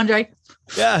 Thanks, Andre.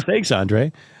 Yeah, thanks,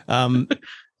 Andre.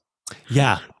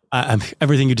 Yeah, I'm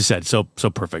everything you just said. So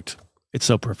perfect. It's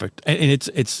so perfect, and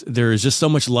it's there is just so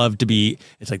much love to be.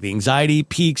 It's like the anxiety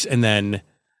peaks, and then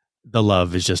the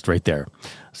love is just right there.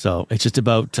 So it's just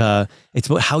about it's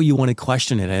about how you want to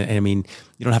question it. And I mean,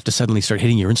 you don't have to suddenly start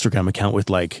hitting your Instagram account with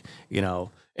like,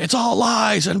 it's all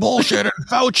lies and bullshit and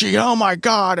Fauci. Oh my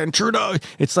God. And Trudeau.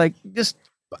 It's like, just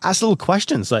ask little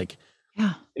questions like,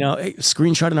 Yeah. Hey,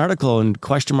 screenshot an article and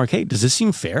question mark, hey, does this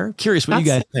seem fair? Curious what you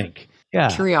guys think. Yeah.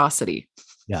 Curiosity.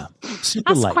 Yeah.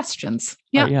 Super Ask light. questions.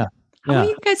 Yeah. Yeah. How do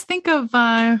you guys think of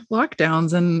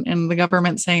lockdowns and the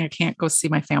government saying I can't go see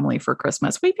my family for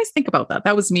Christmas? What do you guys think about that?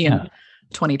 That was me in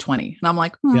 2020. And I'm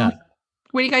like, what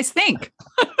do you guys think?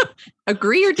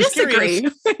 Agree or disagree?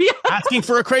 Yeah. Asking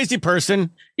for a crazy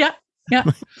person. Yeah.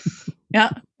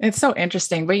 Yeah. It's so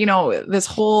interesting. But, this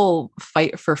whole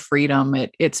fight for freedom,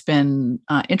 it's been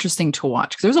interesting to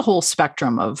watch because there's a whole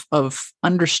spectrum of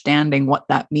understanding what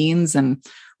that means and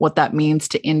what that means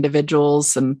to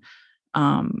individuals. And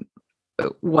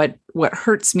what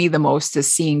hurts me the most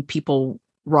is seeing people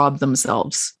rob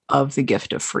themselves of the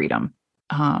gift of freedom,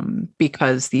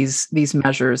 because these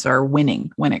measures are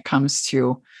winning when it comes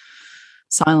to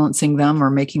silencing them or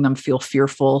making them feel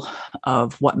fearful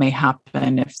of what may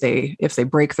happen if they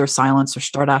break their silence or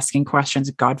start asking questions,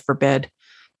 God forbid.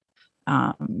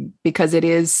 Because it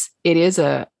is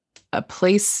a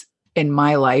place in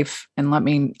my life, and let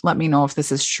me know if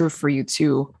this is true for you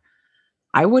too.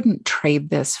 I wouldn't trade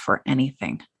this for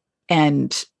anything.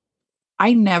 And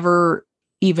I never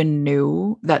even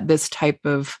knew that this type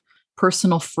of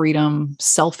personal freedom,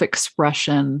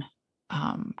 self-expression,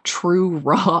 true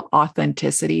raw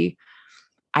authenticity,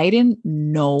 I didn't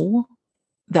know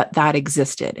that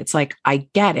existed. It's like, I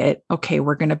get it. Okay,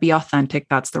 we're going to be authentic.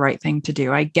 That's the right thing to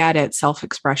do. I get it.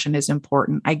 Self-expression is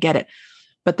important. I get it.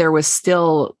 But there was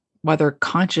still, whether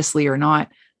consciously or not,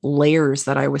 layers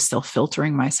that I was still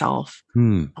filtering myself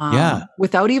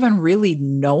without even really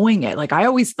knowing it. Like I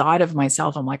always thought of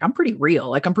myself, I'm like, I'm pretty real.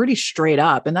 Like I'm pretty straight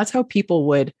up. And that's how people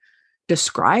would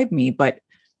describe me. But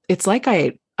it's like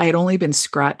I had only been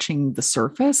scratching the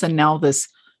surface. And now this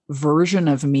version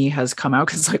of me has come out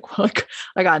because like, look,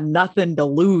 I got nothing to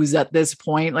lose at this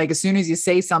point. Like as soon as you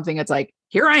say something, it's like,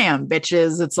 here I am,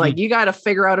 bitches. It's like, you got to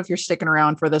figure out if you're sticking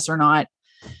around for this or not.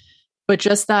 But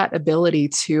just that ability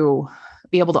to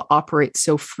be able to operate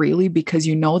so freely because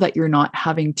you know that you're not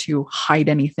having to hide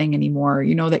anything anymore.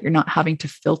 You know that you're not having to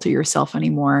filter yourself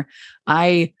anymore.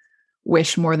 I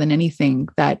wish more than anything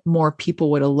that more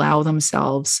people would allow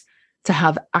themselves to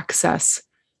have access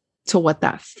to what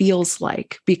that feels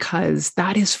like, because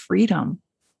that is freedom.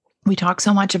 We talk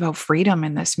so much about freedom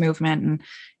in this movement, and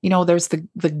there's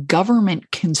the government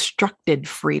constructed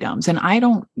freedoms, and I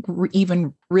don't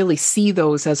even really see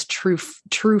those as true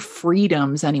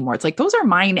freedoms anymore. It's like, those are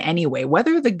mine anyway,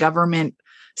 whether the government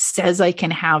says I can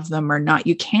have them or not.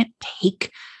 You can't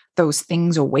take those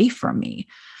things away from me.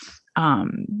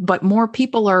 But more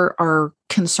people are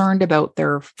concerned about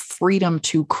their freedom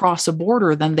to cross a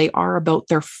border than they are about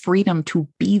their freedom to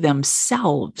be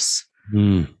themselves.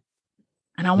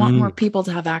 And I want more people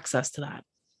to have access to that.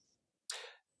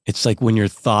 It's like when your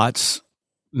thoughts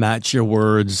match your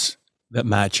words that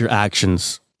match your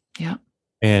actions. Yeah.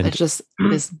 And it's just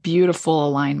this beautiful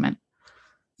alignment.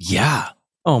 Yeah.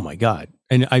 Oh my God.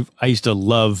 And I used to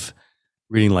love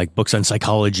reading like books on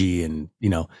psychology and,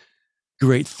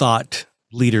 great thought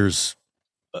leaders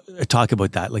talk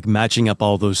about that, like matching up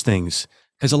all those things.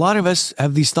 Because a lot of us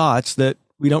have these thoughts that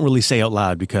we don't really say out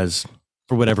loud because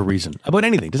for whatever reason, about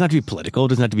anything. It doesn't have to be political. It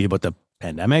doesn't have to be about the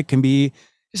pandemic. It can be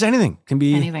just anything. It can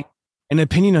be anything. An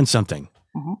opinion on something.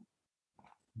 Mm-hmm.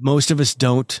 Most of us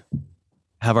don't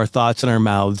have our thoughts and our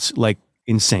mouths like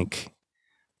in sync.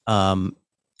 And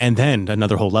then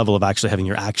another whole level of actually having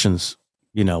your actions,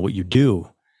 what you do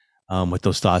with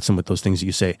those thoughts and with those things that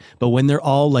you say. But when they're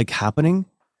all like happening,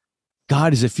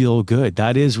 God, does it feel good?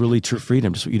 That is really true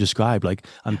freedom. Just what you described. Like,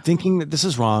 I'm thinking that this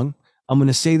is wrong. I'm going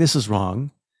to say this is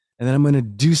wrong. And then I'm going to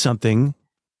do something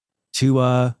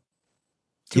to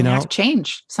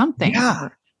change something. Yeah.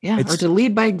 Or to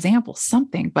lead by example,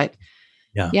 something. But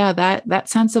that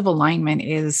sense of alignment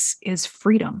is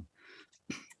freedom.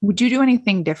 Would you do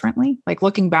anything differently? Like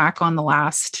looking back on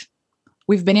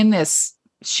we've been in this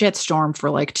shitstorm for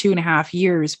like 2.5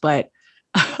 years, but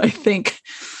I think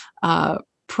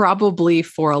probably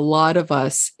for a lot of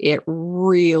us, it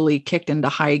really kicked into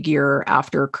high gear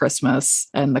after Christmas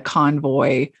and the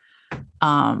convoy.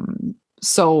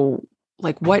 So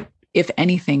like what, if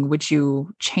anything, would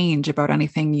you change about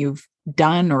anything you've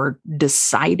done or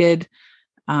decided?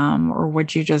 Or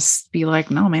would you just be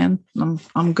like, no, man,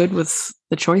 I'm good with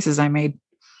the choices I made?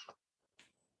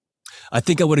 I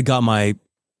think I would have got my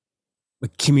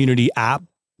community app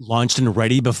launched and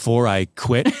ready before I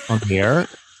quit on the air.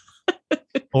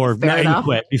 Or Fair not even enough.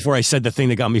 quit, before I said the thing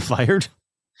that got me fired.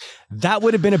 That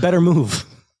would have been a better move.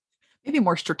 Maybe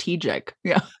more strategic.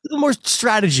 Yeah. A little more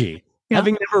strategy. Yeah.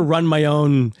 Having never run my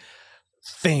own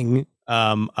thing,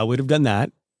 I would have done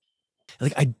that.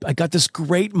 Like I got this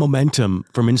great momentum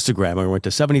from Instagram. I went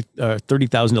to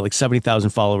 30,000 to like 70,000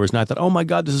 followers. And I thought, oh my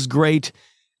God, this is great.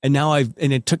 And now and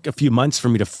it took a few months for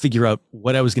me to figure out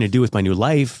what I was going to do with my new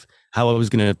life, how I was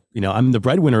going to, I'm the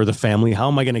breadwinner of the family. How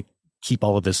am I going to keep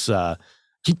all of this,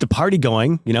 keep the party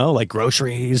going, like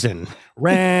groceries and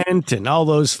rent and all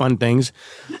those fun things.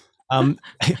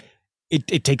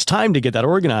 It takes time to get that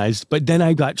organized, but then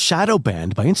I got shadow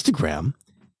banned by Instagram,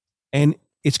 and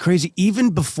it's crazy.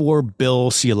 Even before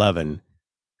Bill C-11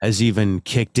 has even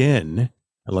kicked in,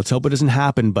 and let's hope it doesn't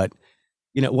happen, but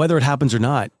whether it happens or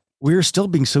not, we're still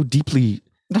being so deeply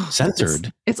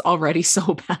censored. It's already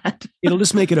so bad. It'll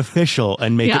just make it official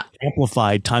and make it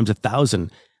amplified times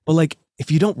 1,000. But like, if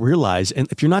you don't realize, and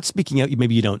if you're not speaking out,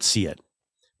 maybe you don't see it.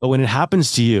 But when it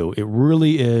happens to you, it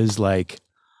really is like,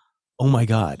 oh my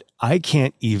God, I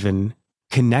can't even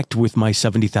connect with my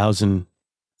 70,000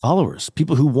 followers,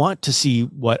 people who want to see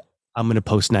what I'm going to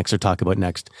post next or talk about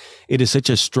next. It is such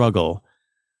a struggle.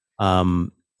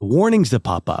 Warnings that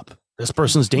pop up. This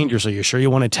person's dangerous. Are you sure you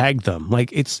want to tag them?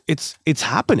 Like it's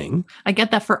happening. I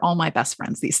get that for all my best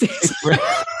friends these days. Right.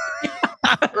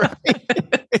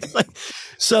 It's like,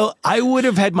 so I would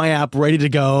have had my app ready to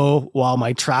go while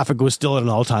my traffic was still at an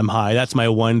all-time high. That's my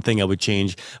one thing I would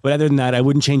change. But other than that, I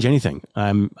wouldn't change anything.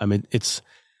 We'll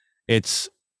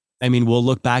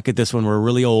look back at this when we're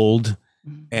really old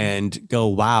and go,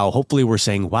 wow, hopefully we're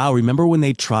saying, wow, remember when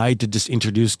they tried to just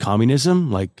introduce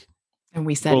communism, like, and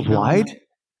we said worldwide, no.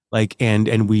 Like,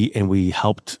 and we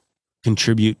helped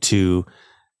contribute to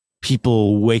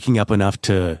people waking up enough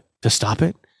to stop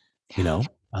it,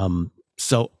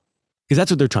 so, because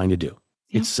that's what they're trying to do.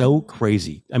 It's so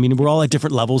crazy. I mean, we're all at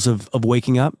different levels of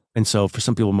waking up. And so for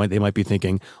some people, they might be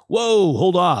thinking, whoa,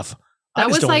 hold off. That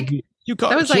was like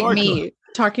me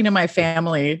talking to my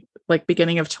family, like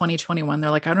beginning of 2021.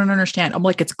 They're like, I don't understand. I'm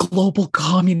like, it's global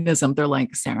communism. They're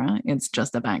like, Sarah, it's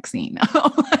just a vaccine.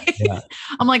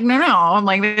 I'm like, no. I'm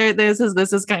like, this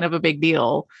is kind of a big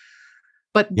deal.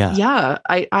 But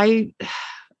I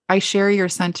share your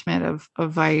sentiment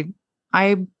of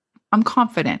I'm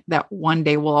confident that one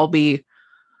day we'll all be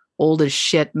old as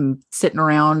shit and sitting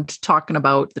around talking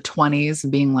about the 20s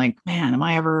and being like, man, am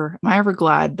I ever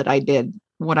glad that I did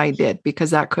what I did? Because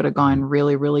that could have gone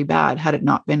really, really bad had it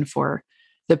not been for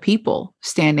the people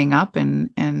standing up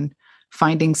and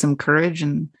finding some courage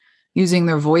and using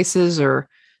their voices or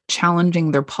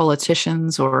challenging their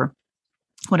politicians or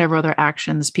whatever other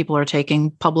actions people are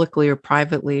taking publicly or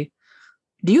privately.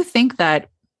 Do you think that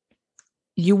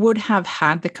you would have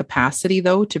had the capacity,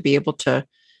 though, to be able to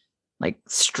like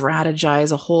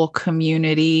strategize a whole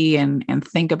community and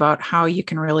think about how you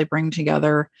can really bring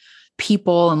together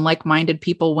people and like-minded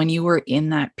people when you were in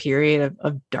that period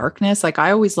of darkness? Like,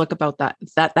 I always look about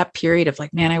that period of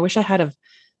like, man, I wish I had have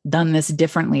done this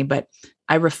differently. But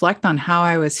I reflect on how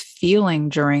I was feeling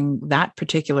during that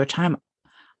particular time.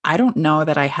 I don't know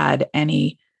that I had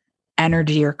any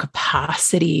energy or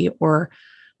capacity or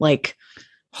like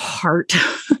heart,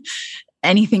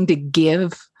 anything to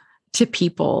give to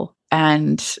people.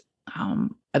 And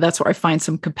that's where I find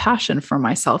some compassion for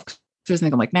myself. Just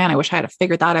think I'm like, man, I wish I had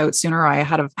figured that out sooner. I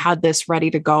had have had this ready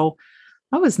to go.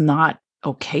 I was not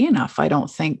okay enough, I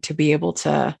don't think, to be able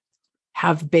to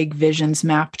have big visions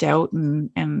mapped out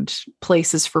and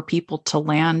places for people to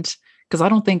land, because I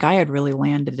don't think I had really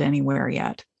landed anywhere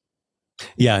yet.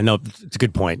 Yeah, no, it's a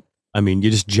good point. I mean,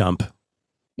 you just jump.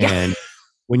 And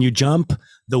when you jump,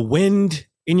 the wind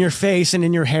in your face and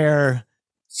in your hair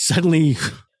suddenly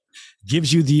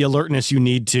gives you the alertness you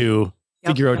need to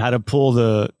figure out how to pull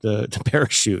the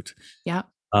parachute. Yeah.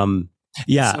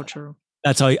 So true.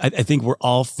 That's how I think we're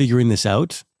all figuring this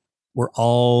out. We're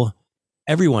all,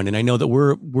 everyone. And I know that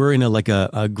we're in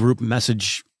a group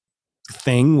message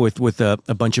thing with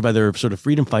a bunch of other sort of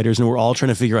freedom fighters. And we're all trying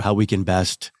to figure out how we can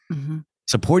best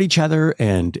support each other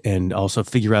and also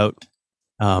figure out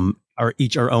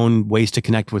our own ways to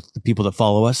connect with the people that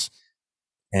follow us.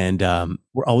 And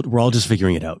we're all just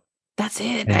figuring it out. That's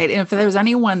it. Yeah. If there's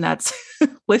anyone that's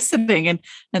listening and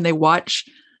they watch,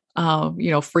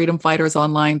 freedom fighters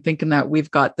online thinking that we've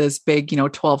got this big,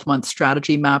 12-month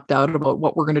strategy mapped out about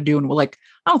what we're going to do. And we're like,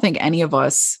 I don't think any of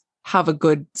us have a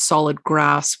good solid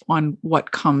grasp on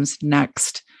what comes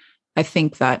next. I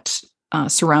think that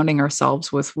surrounding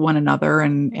ourselves with one another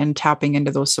and tapping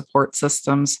into those support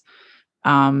systems,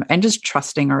 and just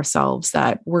trusting ourselves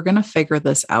that we're going to figure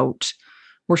this out.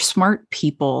 We're smart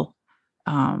people.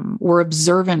 We're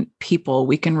observant people.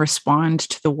 We can respond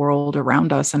to the world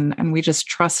around us, and we just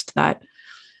trust that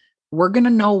we're going to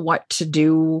know what to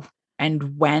do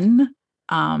and when,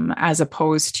 as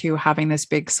opposed to having this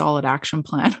big solid action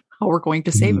plan, how we're going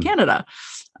to save Canada.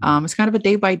 It's kind of a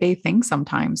day by day thing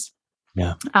sometimes.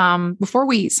 Yeah. Before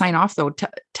we sign off, though,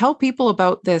 tell people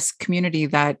about this community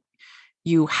that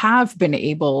you have been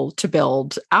able to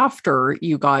build after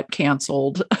you got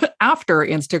canceled, after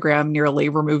Instagram nearly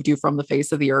removed you from the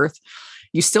face of the earth.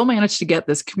 You still managed to get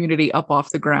this community up off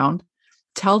the ground.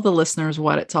 Tell the listeners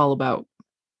what it's all about.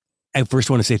 I first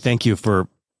want to say thank you for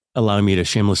allowing me to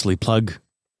shamelessly plug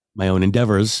my own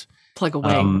endeavors. Plug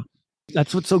away.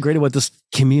 That's what's so great about this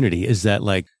community is that,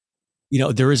 like,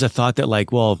 there is a thought that,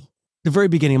 like, well, the very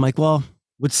beginning, I'm like, well,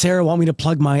 would Sarah want me to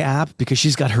plug my app because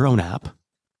she's got her own app?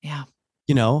 Yeah.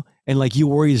 And like, you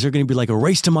worry, is there going to be like a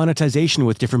race to monetization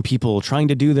with different people trying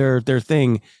to do their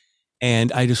thing?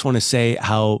 And I just want to say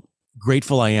how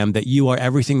grateful I am that you are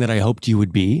everything that I hoped you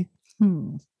would be.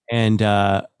 And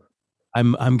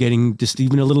I'm getting just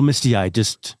even a little misty eyed.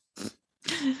 Just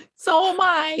so am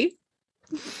I.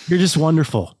 You're just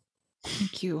wonderful.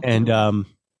 Thank you. And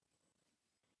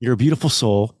you're a beautiful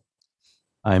soul.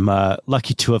 I'm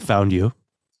lucky to have found you.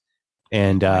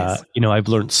 And Nice. I've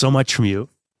learned so much from you,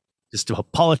 just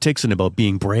about politics and about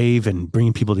being brave and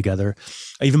bringing people together.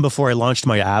 Even before I launched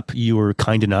my app, you were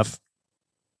kind enough.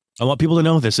 I want people to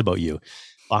know this about you.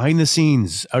 Behind the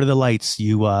scenes, out of the lights,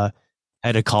 you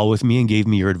had a call with me and gave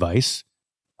me your advice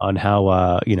on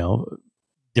how,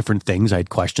 different things. I had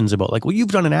questions about, like, well, you've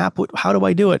done an app. How do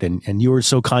I do it? And you were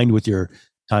so kind with your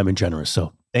time and generous.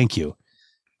 So thank you.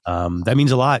 That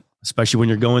means a lot, especially when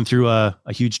you're going through a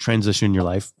huge transition in your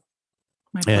life.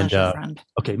 My pleasure, friend.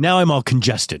 Okay, now I'm all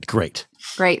congested. Great.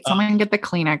 Someone can get the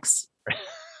Kleenex.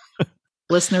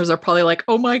 Listeners are probably like,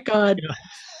 "Oh my God,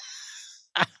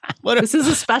 this is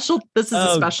a special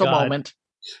moment."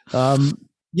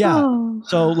 Yeah. Oh.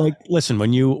 So, like, listen,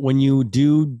 when you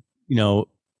do,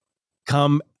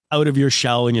 come out of your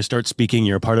shell and you start speaking,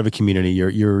 you're a part of a community.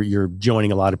 You're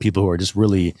joining a lot of people who are just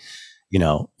really,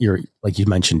 you're, like you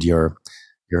mentioned, you're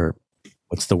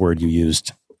what's the word you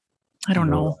used? I don't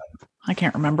know. I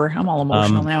can't remember. I'm all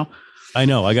emotional now. I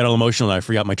know. I got all emotional. I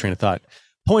forgot my train of thought.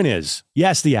 Point is,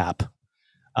 yes, the app.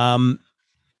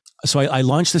 So I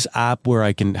launched this app where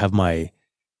I can have my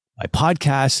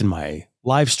podcasts and my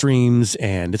live streams,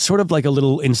 and it's sort of like a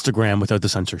little Instagram without the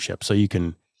censorship. So you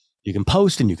can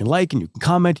post and you can like and you can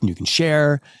comment and you can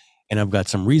share. And I've got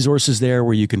some resources there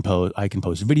where I can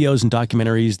post videos and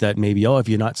documentaries that maybe, if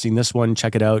you've not seen this one,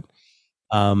 check it out.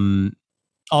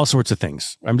 All sorts of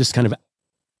things. I'm just kind of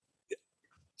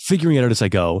figuring it out as I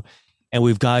go. And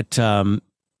we've got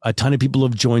a ton of people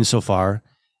have joined so far.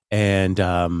 And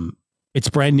it's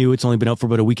brand new. It's only been out for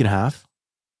about a week and a half.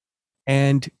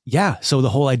 And yeah, so the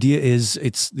whole idea is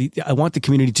I want the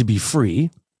community to be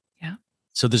free. Yeah.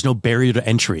 So there's no barrier to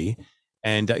entry.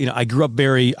 And, I grew up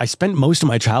I spent most of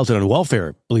my childhood on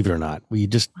welfare, believe it or not. We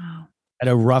just had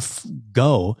a rough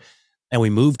go and we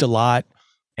moved a lot.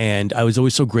 And I was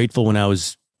always so grateful when I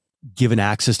was given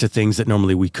access to things that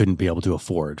normally we couldn't be able to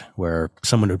afford, where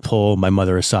someone would pull my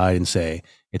mother aside and say,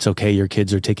 it's okay, your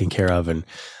kids are taken care of. And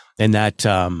that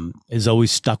is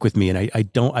always stuck with me. And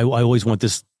I always want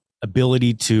this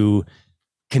ability to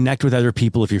connect with other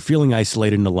people. If you're feeling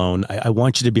isolated and alone, I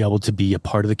want you to be able to be a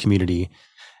part of the community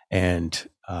and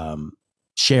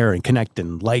share and connect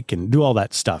and like and do all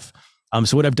that stuff.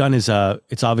 So what I've done is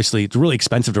it's really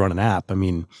expensive to run an app. I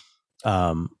mean,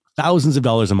 thousands of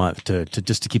dollars a month to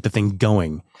just to keep the thing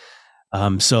going.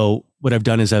 So what I've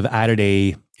done is I've added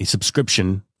a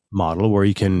subscription model where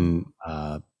you can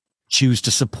choose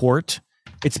to support.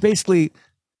 It's basically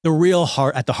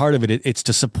at the heart of it. It's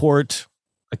to support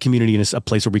a community and a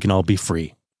place where we can all be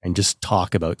free and just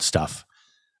talk about stuff.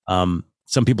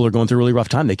 Some people are going through a really rough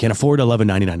time. They can't afford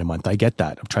 $11.99 a month. I get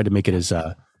that. I've tried to make it as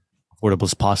affordable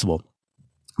as possible.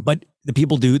 But the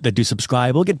people that do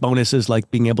subscribe will get bonuses like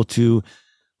being able to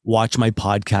watch my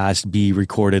podcast be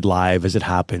recorded live as it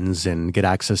happens and get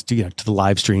access to the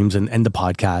live streams and the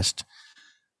podcast.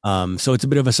 So it's a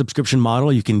bit of a subscription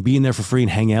model. You can be in there for free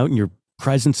and hang out, and your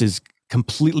presence is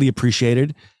completely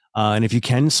appreciated. And if you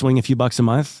can swing a few bucks a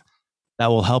month, that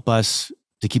will help us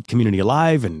to keep community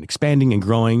alive and expanding and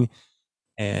growing.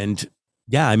 And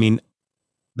yeah, I mean,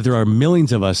 there are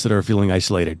millions of us that are feeling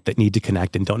isolated, that need to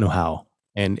connect and don't know how.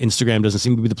 And Instagram doesn't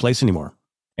seem to be the place anymore.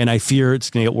 And I fear it's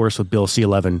going to get worse with Bill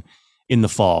C-11 in the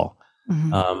fall.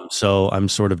 Mm-hmm. So I'm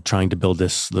sort of trying to build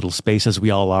this little space, as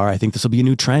we all are. I think this will be a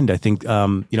new trend. I think,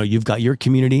 you've got your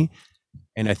community,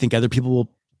 and I think other people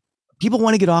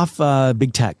want to get off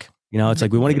big tech. It's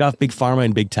like we want to get off big pharma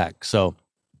and big tech. So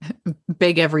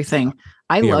big everything.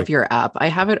 I love your app. I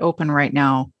have it open right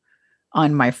now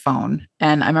on my phone.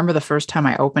 And I remember the first time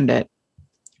I opened it,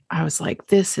 I was like,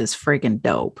 this is friggin'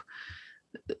 dope.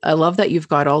 I love that you've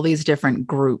got all these different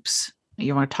groups.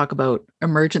 You want to talk about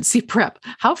emergency prep.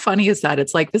 How funny is that?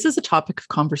 It's like, this is a topic of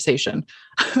conversation.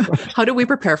 How do we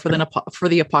prepare for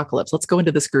the apocalypse? Let's go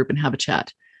into this group and have a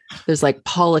chat. There's like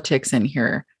politics in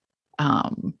here.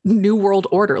 New world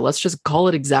order. Let's just call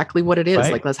it exactly what it is.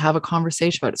 Right. Like, let's have a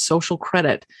conversation about it. Social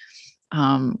credit.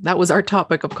 That was our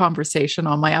topic of conversation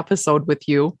on my episode with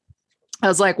you. I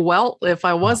was like, well, if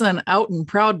I wasn't out and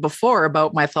proud before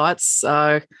about my thoughts,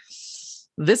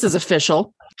 this is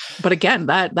official. But again,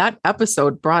 that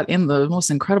episode brought in the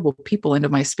most incredible people into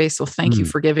my space. So thank you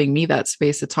for giving me that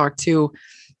space to talk to.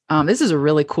 This is a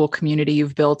really cool community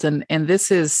you've built. And this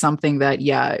is something that,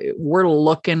 we're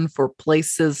looking for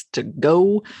places to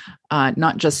go,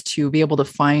 not just to be able to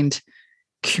find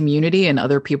community and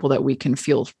other people that we can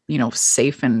feel,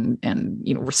 safe and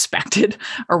respected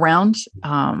around.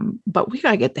 But we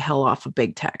got to get the hell off of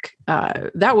big tech.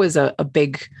 That was a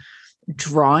big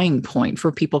drawing point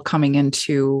for people coming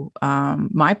into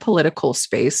my political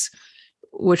space,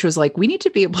 which was like, we need to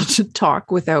be able to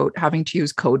talk without having to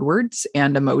use code words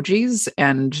and emojis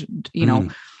and,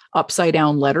 upside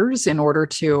down letters in order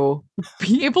to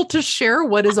be able to share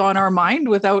what is on our mind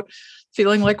without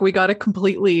feeling like we got to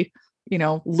completely,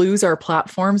 lose our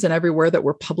platforms and everywhere that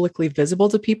we're publicly visible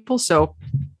to people. So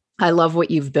I love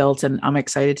what you've built, and I'm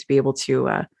excited to be able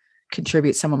to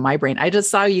contribute some of my brain. I just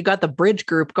saw you got the bridge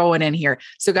group going in here.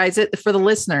 So guys, for the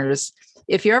listeners,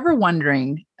 if you're ever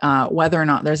wondering whether or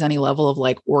not there's any level of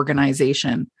like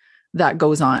organization that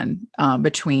goes on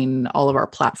between all of our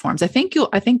platforms, I think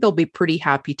they'll be pretty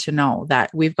happy to know that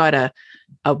we've got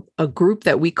a group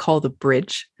that we call the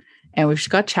bridge, and we've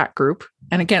got a chat group.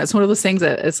 And again, it's one of those things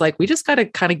that it's like, we just got to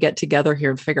kind of get together here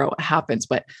and figure out what happens.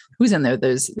 But who's in there?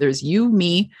 There's you,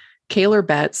 me, Kaylor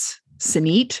Betts,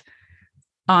 Saneet,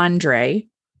 Andre,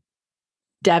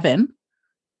 Devin,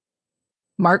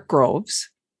 Mark Groves,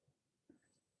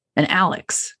 and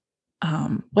Alex.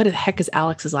 What the heck is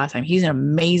Alex's last name? He's an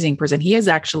amazing person. He is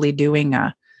actually doing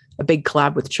a big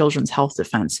collab with Children's Health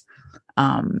Defense,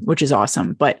 which is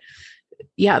awesome. But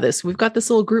we've got this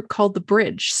little group called The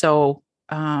Bridge. So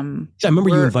I remember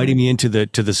you inviting me into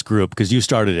this group because you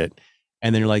started it,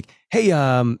 and then you're like, hey,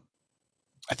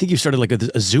 I think you started like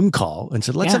a Zoom call and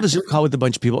said, let's have a Zoom call with a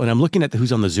bunch of people. And I'm looking at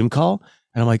who's on the Zoom call,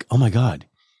 and I'm like, oh my God,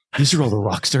 these are all the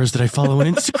rock stars that I follow on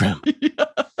Instagram.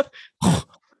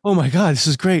 Oh my God, this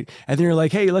is great. And then you're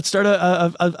like, hey, let's start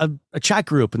a chat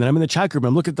group. And then I'm in the chat group and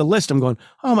I'm looking at the list. I'm going,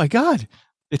 oh my God,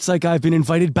 it's like I've been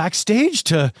invited backstage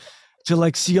to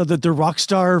like see the rock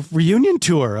star reunion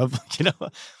tour of,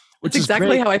 which it's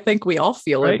exactly how I think we all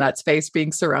feel in that space,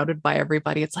 being surrounded by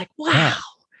everybody. It's like, wow. Yeah.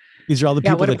 These are all the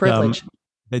people what a privilege.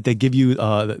 That they give you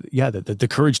the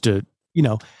courage to,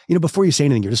 before you say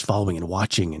anything, you're just following and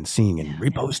watching and seeing and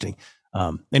reposting.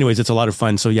 Anyways, it's a lot of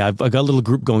fun. So I've got a little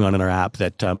group going on in our app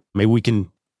that maybe we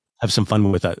can have some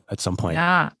fun with at some point.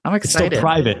 Yeah, I'm excited. It's still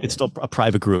private. It's still a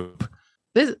private group.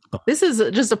 This is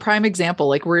just a prime example.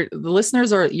 Like you're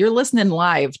listening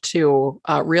live to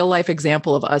a real life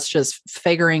example of us just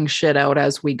figuring shit out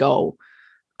as we go.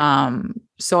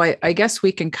 So I guess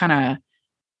we can kind of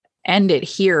end it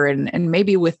here and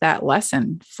maybe with that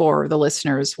lesson for the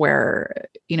listeners where,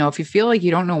 if you feel like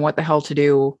you don't know what the hell to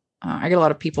do, I get a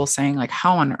lot of people saying like,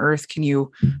 how on earth can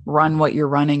you run what you're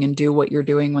running and do what you're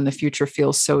doing when the future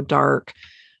feels so dark?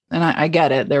 And I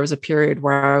get it. There was a period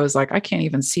where I was like, I can't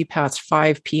even see past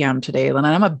 5 p.m. today. And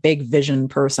I'm a big vision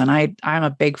person. I'm a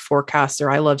big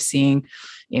forecaster. I love seeing,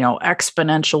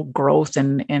 exponential growth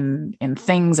in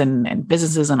things and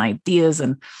businesses and ideas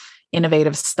and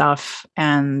innovative stuff.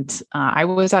 And I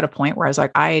was at a point where I was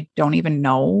like, I don't even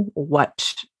know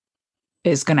what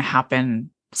is going to happen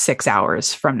 6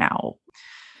 hours from now.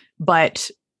 But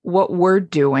what we're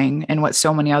doing and what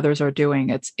so many others are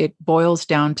doing, it boils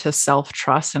down to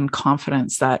self-trust and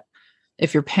confidence that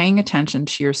if you're paying attention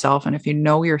to yourself and if you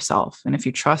know yourself and if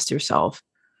you trust yourself,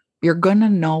 you're going to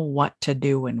know what to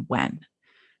do and when.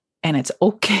 And it's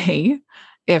okay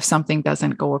if something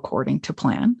doesn't go according to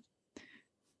plan,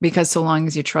 because so long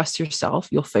as you trust yourself,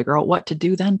 you'll figure out what to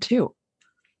do then too.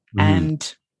 Mm-hmm.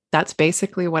 And that's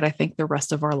basically what I think the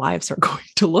rest of our lives are going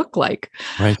to look like.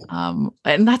 Right.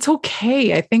 And that's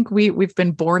okay. I think we've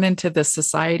been born into this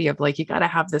society of like, you got to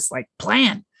have this like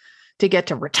plan. to get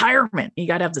to retirement. You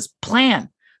got to have this plan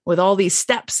with all these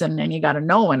steps and you got to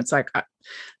know. And it's like,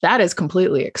 that has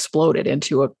completely exploded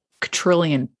into a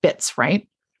trillion bits, right?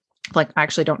 Like, I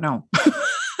actually don't know.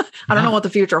 I don't know what the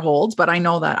future holds, but I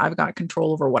know that I've got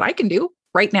control over what I can do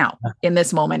right now in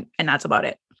this moment. And that's about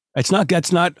it. That's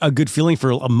not a good feeling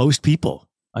for most people.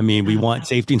 I mean, we want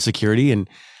safety and security and,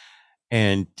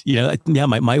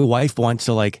 my wife wants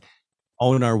to like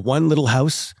own our one little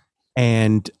house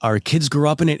and our kids grew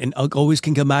up in it and always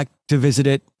can come back to visit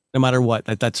it no matter what.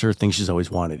 That's her thing she's always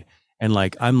wanted. And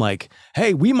like, I'm like,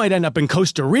 hey, we might end up in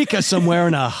Costa Rica somewhere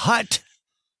in a hut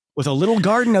with a little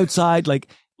garden outside. Like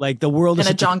the world is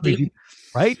a donkey,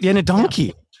 right? In a donkey.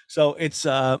 Yeah. So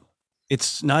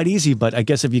it's not easy, but I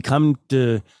guess if you come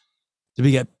to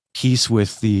be at peace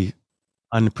with the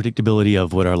unpredictability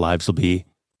of what our lives will be,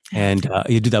 and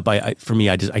you do that by, for me,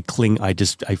 I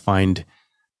find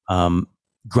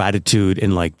gratitude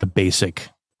in like the basic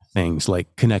things,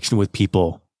 like connection with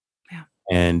people. Yeah.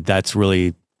 And that's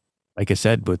really, like I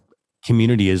said, with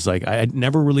community is like, I had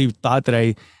never really thought that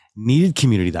I needed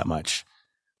community that much,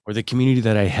 or the community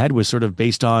that I had was sort of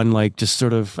based on like just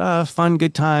sort of fun,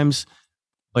 good times,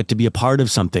 but to be a part of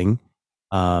something.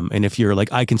 And if you're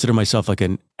like, I consider myself like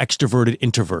an extroverted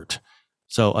introvert.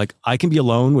 So like I can be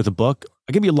alone with a book.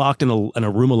 I can be locked in a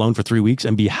room alone for 3 weeks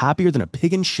and be happier than a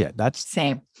pig in shit. That's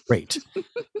same. Great.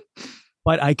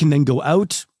 But I can then go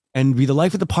out and be the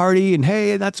life of the party. And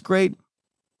hey, that's great.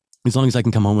 As long as I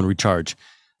can come home and recharge.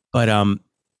 But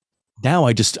now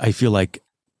I feel like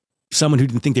someone who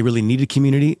didn't think they really needed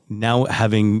community, now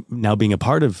being a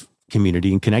part of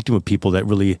community and connecting with people that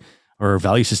really our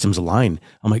value systems align.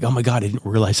 I'm like, oh my God, I didn't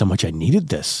realize how much I needed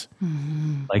this.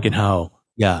 Mm-hmm. Like, and how,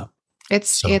 yeah.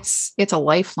 It's a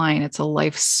lifeline. It's a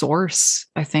life source,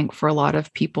 I think, for a lot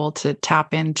of people to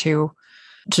tap into,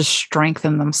 to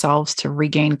strengthen themselves, to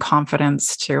regain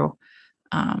confidence, to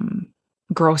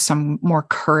grow some more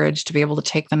courage, to be able to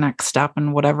take the next step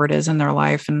in whatever it is in their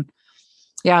life. And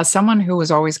yeah, someone who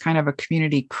was always kind of a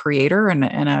community creator and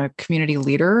a community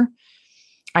leader,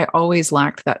 I always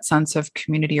lacked that sense of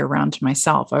community around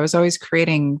myself. I was always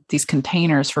creating these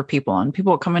containers for people, and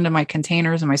people would come into my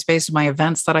containers and my spaces, my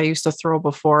events that I used to throw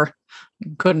before.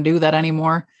 Couldn't do that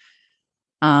anymore.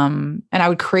 And I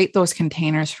would create those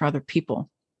containers for other people.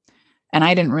 And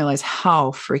I didn't realize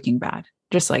how freaking bad,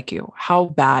 just like you, how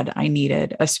bad I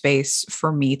needed a space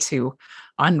for me to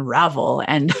unravel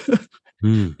and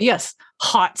yes,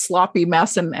 hot, sloppy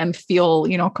mess and feel,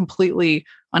 completely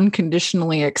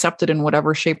unconditionally accepted in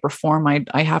whatever shape or form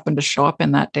I happened to show up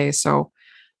in that day. So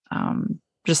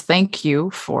just thank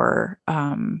you for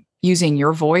using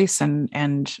your voice.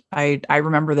 And I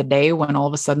remember the day when all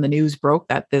of a sudden the news broke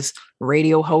that this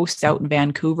radio host out in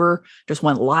Vancouver just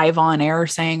went live on air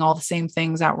saying all the same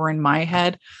things that were in my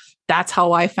head. That's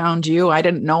how I found you. I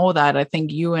didn't know that. I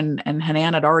think you and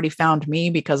Hanan had already found me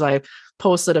because I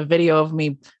posted a video of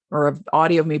me or an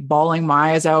audio of me bawling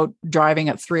my eyes out, driving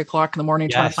at 3:00 in the morning,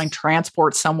 trying to find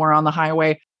transport somewhere on the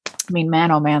highway. I mean, man,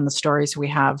 oh man, the stories we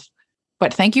have.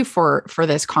 But thank you for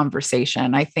this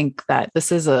conversation. I think that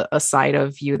this is a side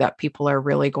of you that people are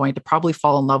really going to probably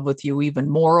fall in love with you even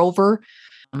more over.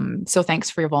 So thanks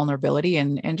for your vulnerability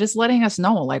and just letting us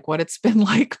know like what it's been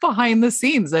like behind the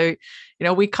scenes.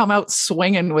 We come out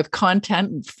swinging with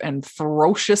content and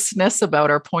ferociousness about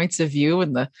our points of view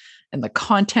and the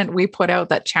content we put out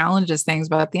that challenges things.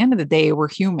 But at the end of the day, we're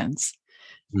humans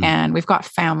and we've got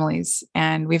families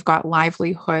and we've got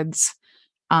livelihoods.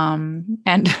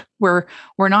 And we're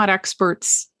not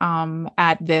experts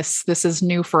at this. This is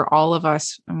new for all of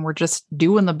us. And we're just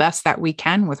doing the best that we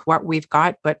can with what we've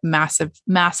got, but massive,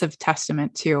 massive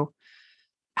testament to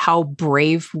how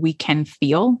brave we can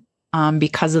feel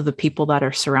because of the people that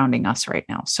are surrounding us right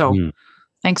now. So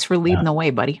thanks for leading the way,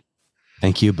 buddy.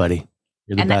 Thank you, buddy.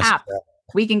 You're the best. The app,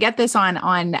 we can get this on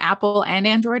Apple and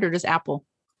Android, or just Apple?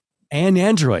 And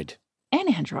Android.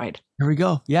 And Android. Here we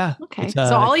go. Yeah. Okay.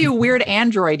 So all you weird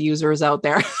Android users out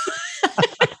there.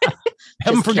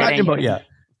 Haven't forgotten about you.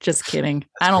 Just kidding.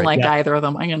 That's I don't like either of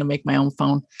them. I'm going to make my own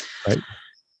phone. Right.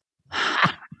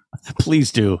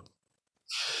 Please do.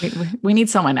 We need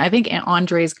someone. I think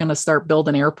Andre's going to start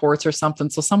building airports or something.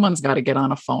 So someone's got to get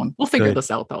on a phone. We'll figure this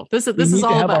out though. This is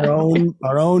all about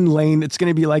our own lane. It's going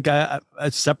to be like a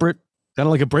separate, kind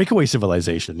of like a breakaway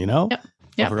civilization, Yep.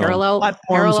 Yeah.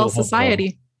 Parallel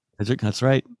society. That's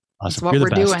right. Awesome. That's what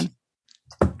we're doing.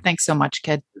 Thanks so much,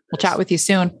 kid. We'll chat with you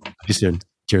soon. See you soon.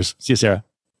 Cheers. See you, Sarah.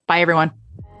 Bye, everyone.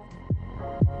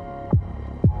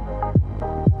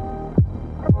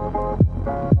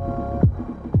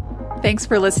 Thanks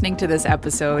for listening to this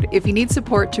episode. If you need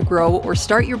support to grow or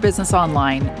start your business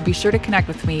online, be sure to connect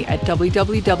with me at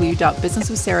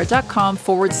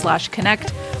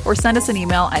www.businesswithsarah.com/connect or send us an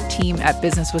email at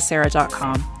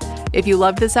team@businesswithsarah.com. If you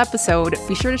loved this episode,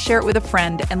 be sure to share it with a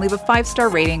friend and leave a 5-star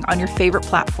rating on your favorite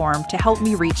platform to help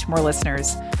me reach more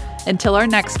listeners. Until our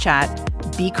next chat,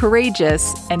 be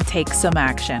courageous and take some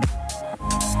action.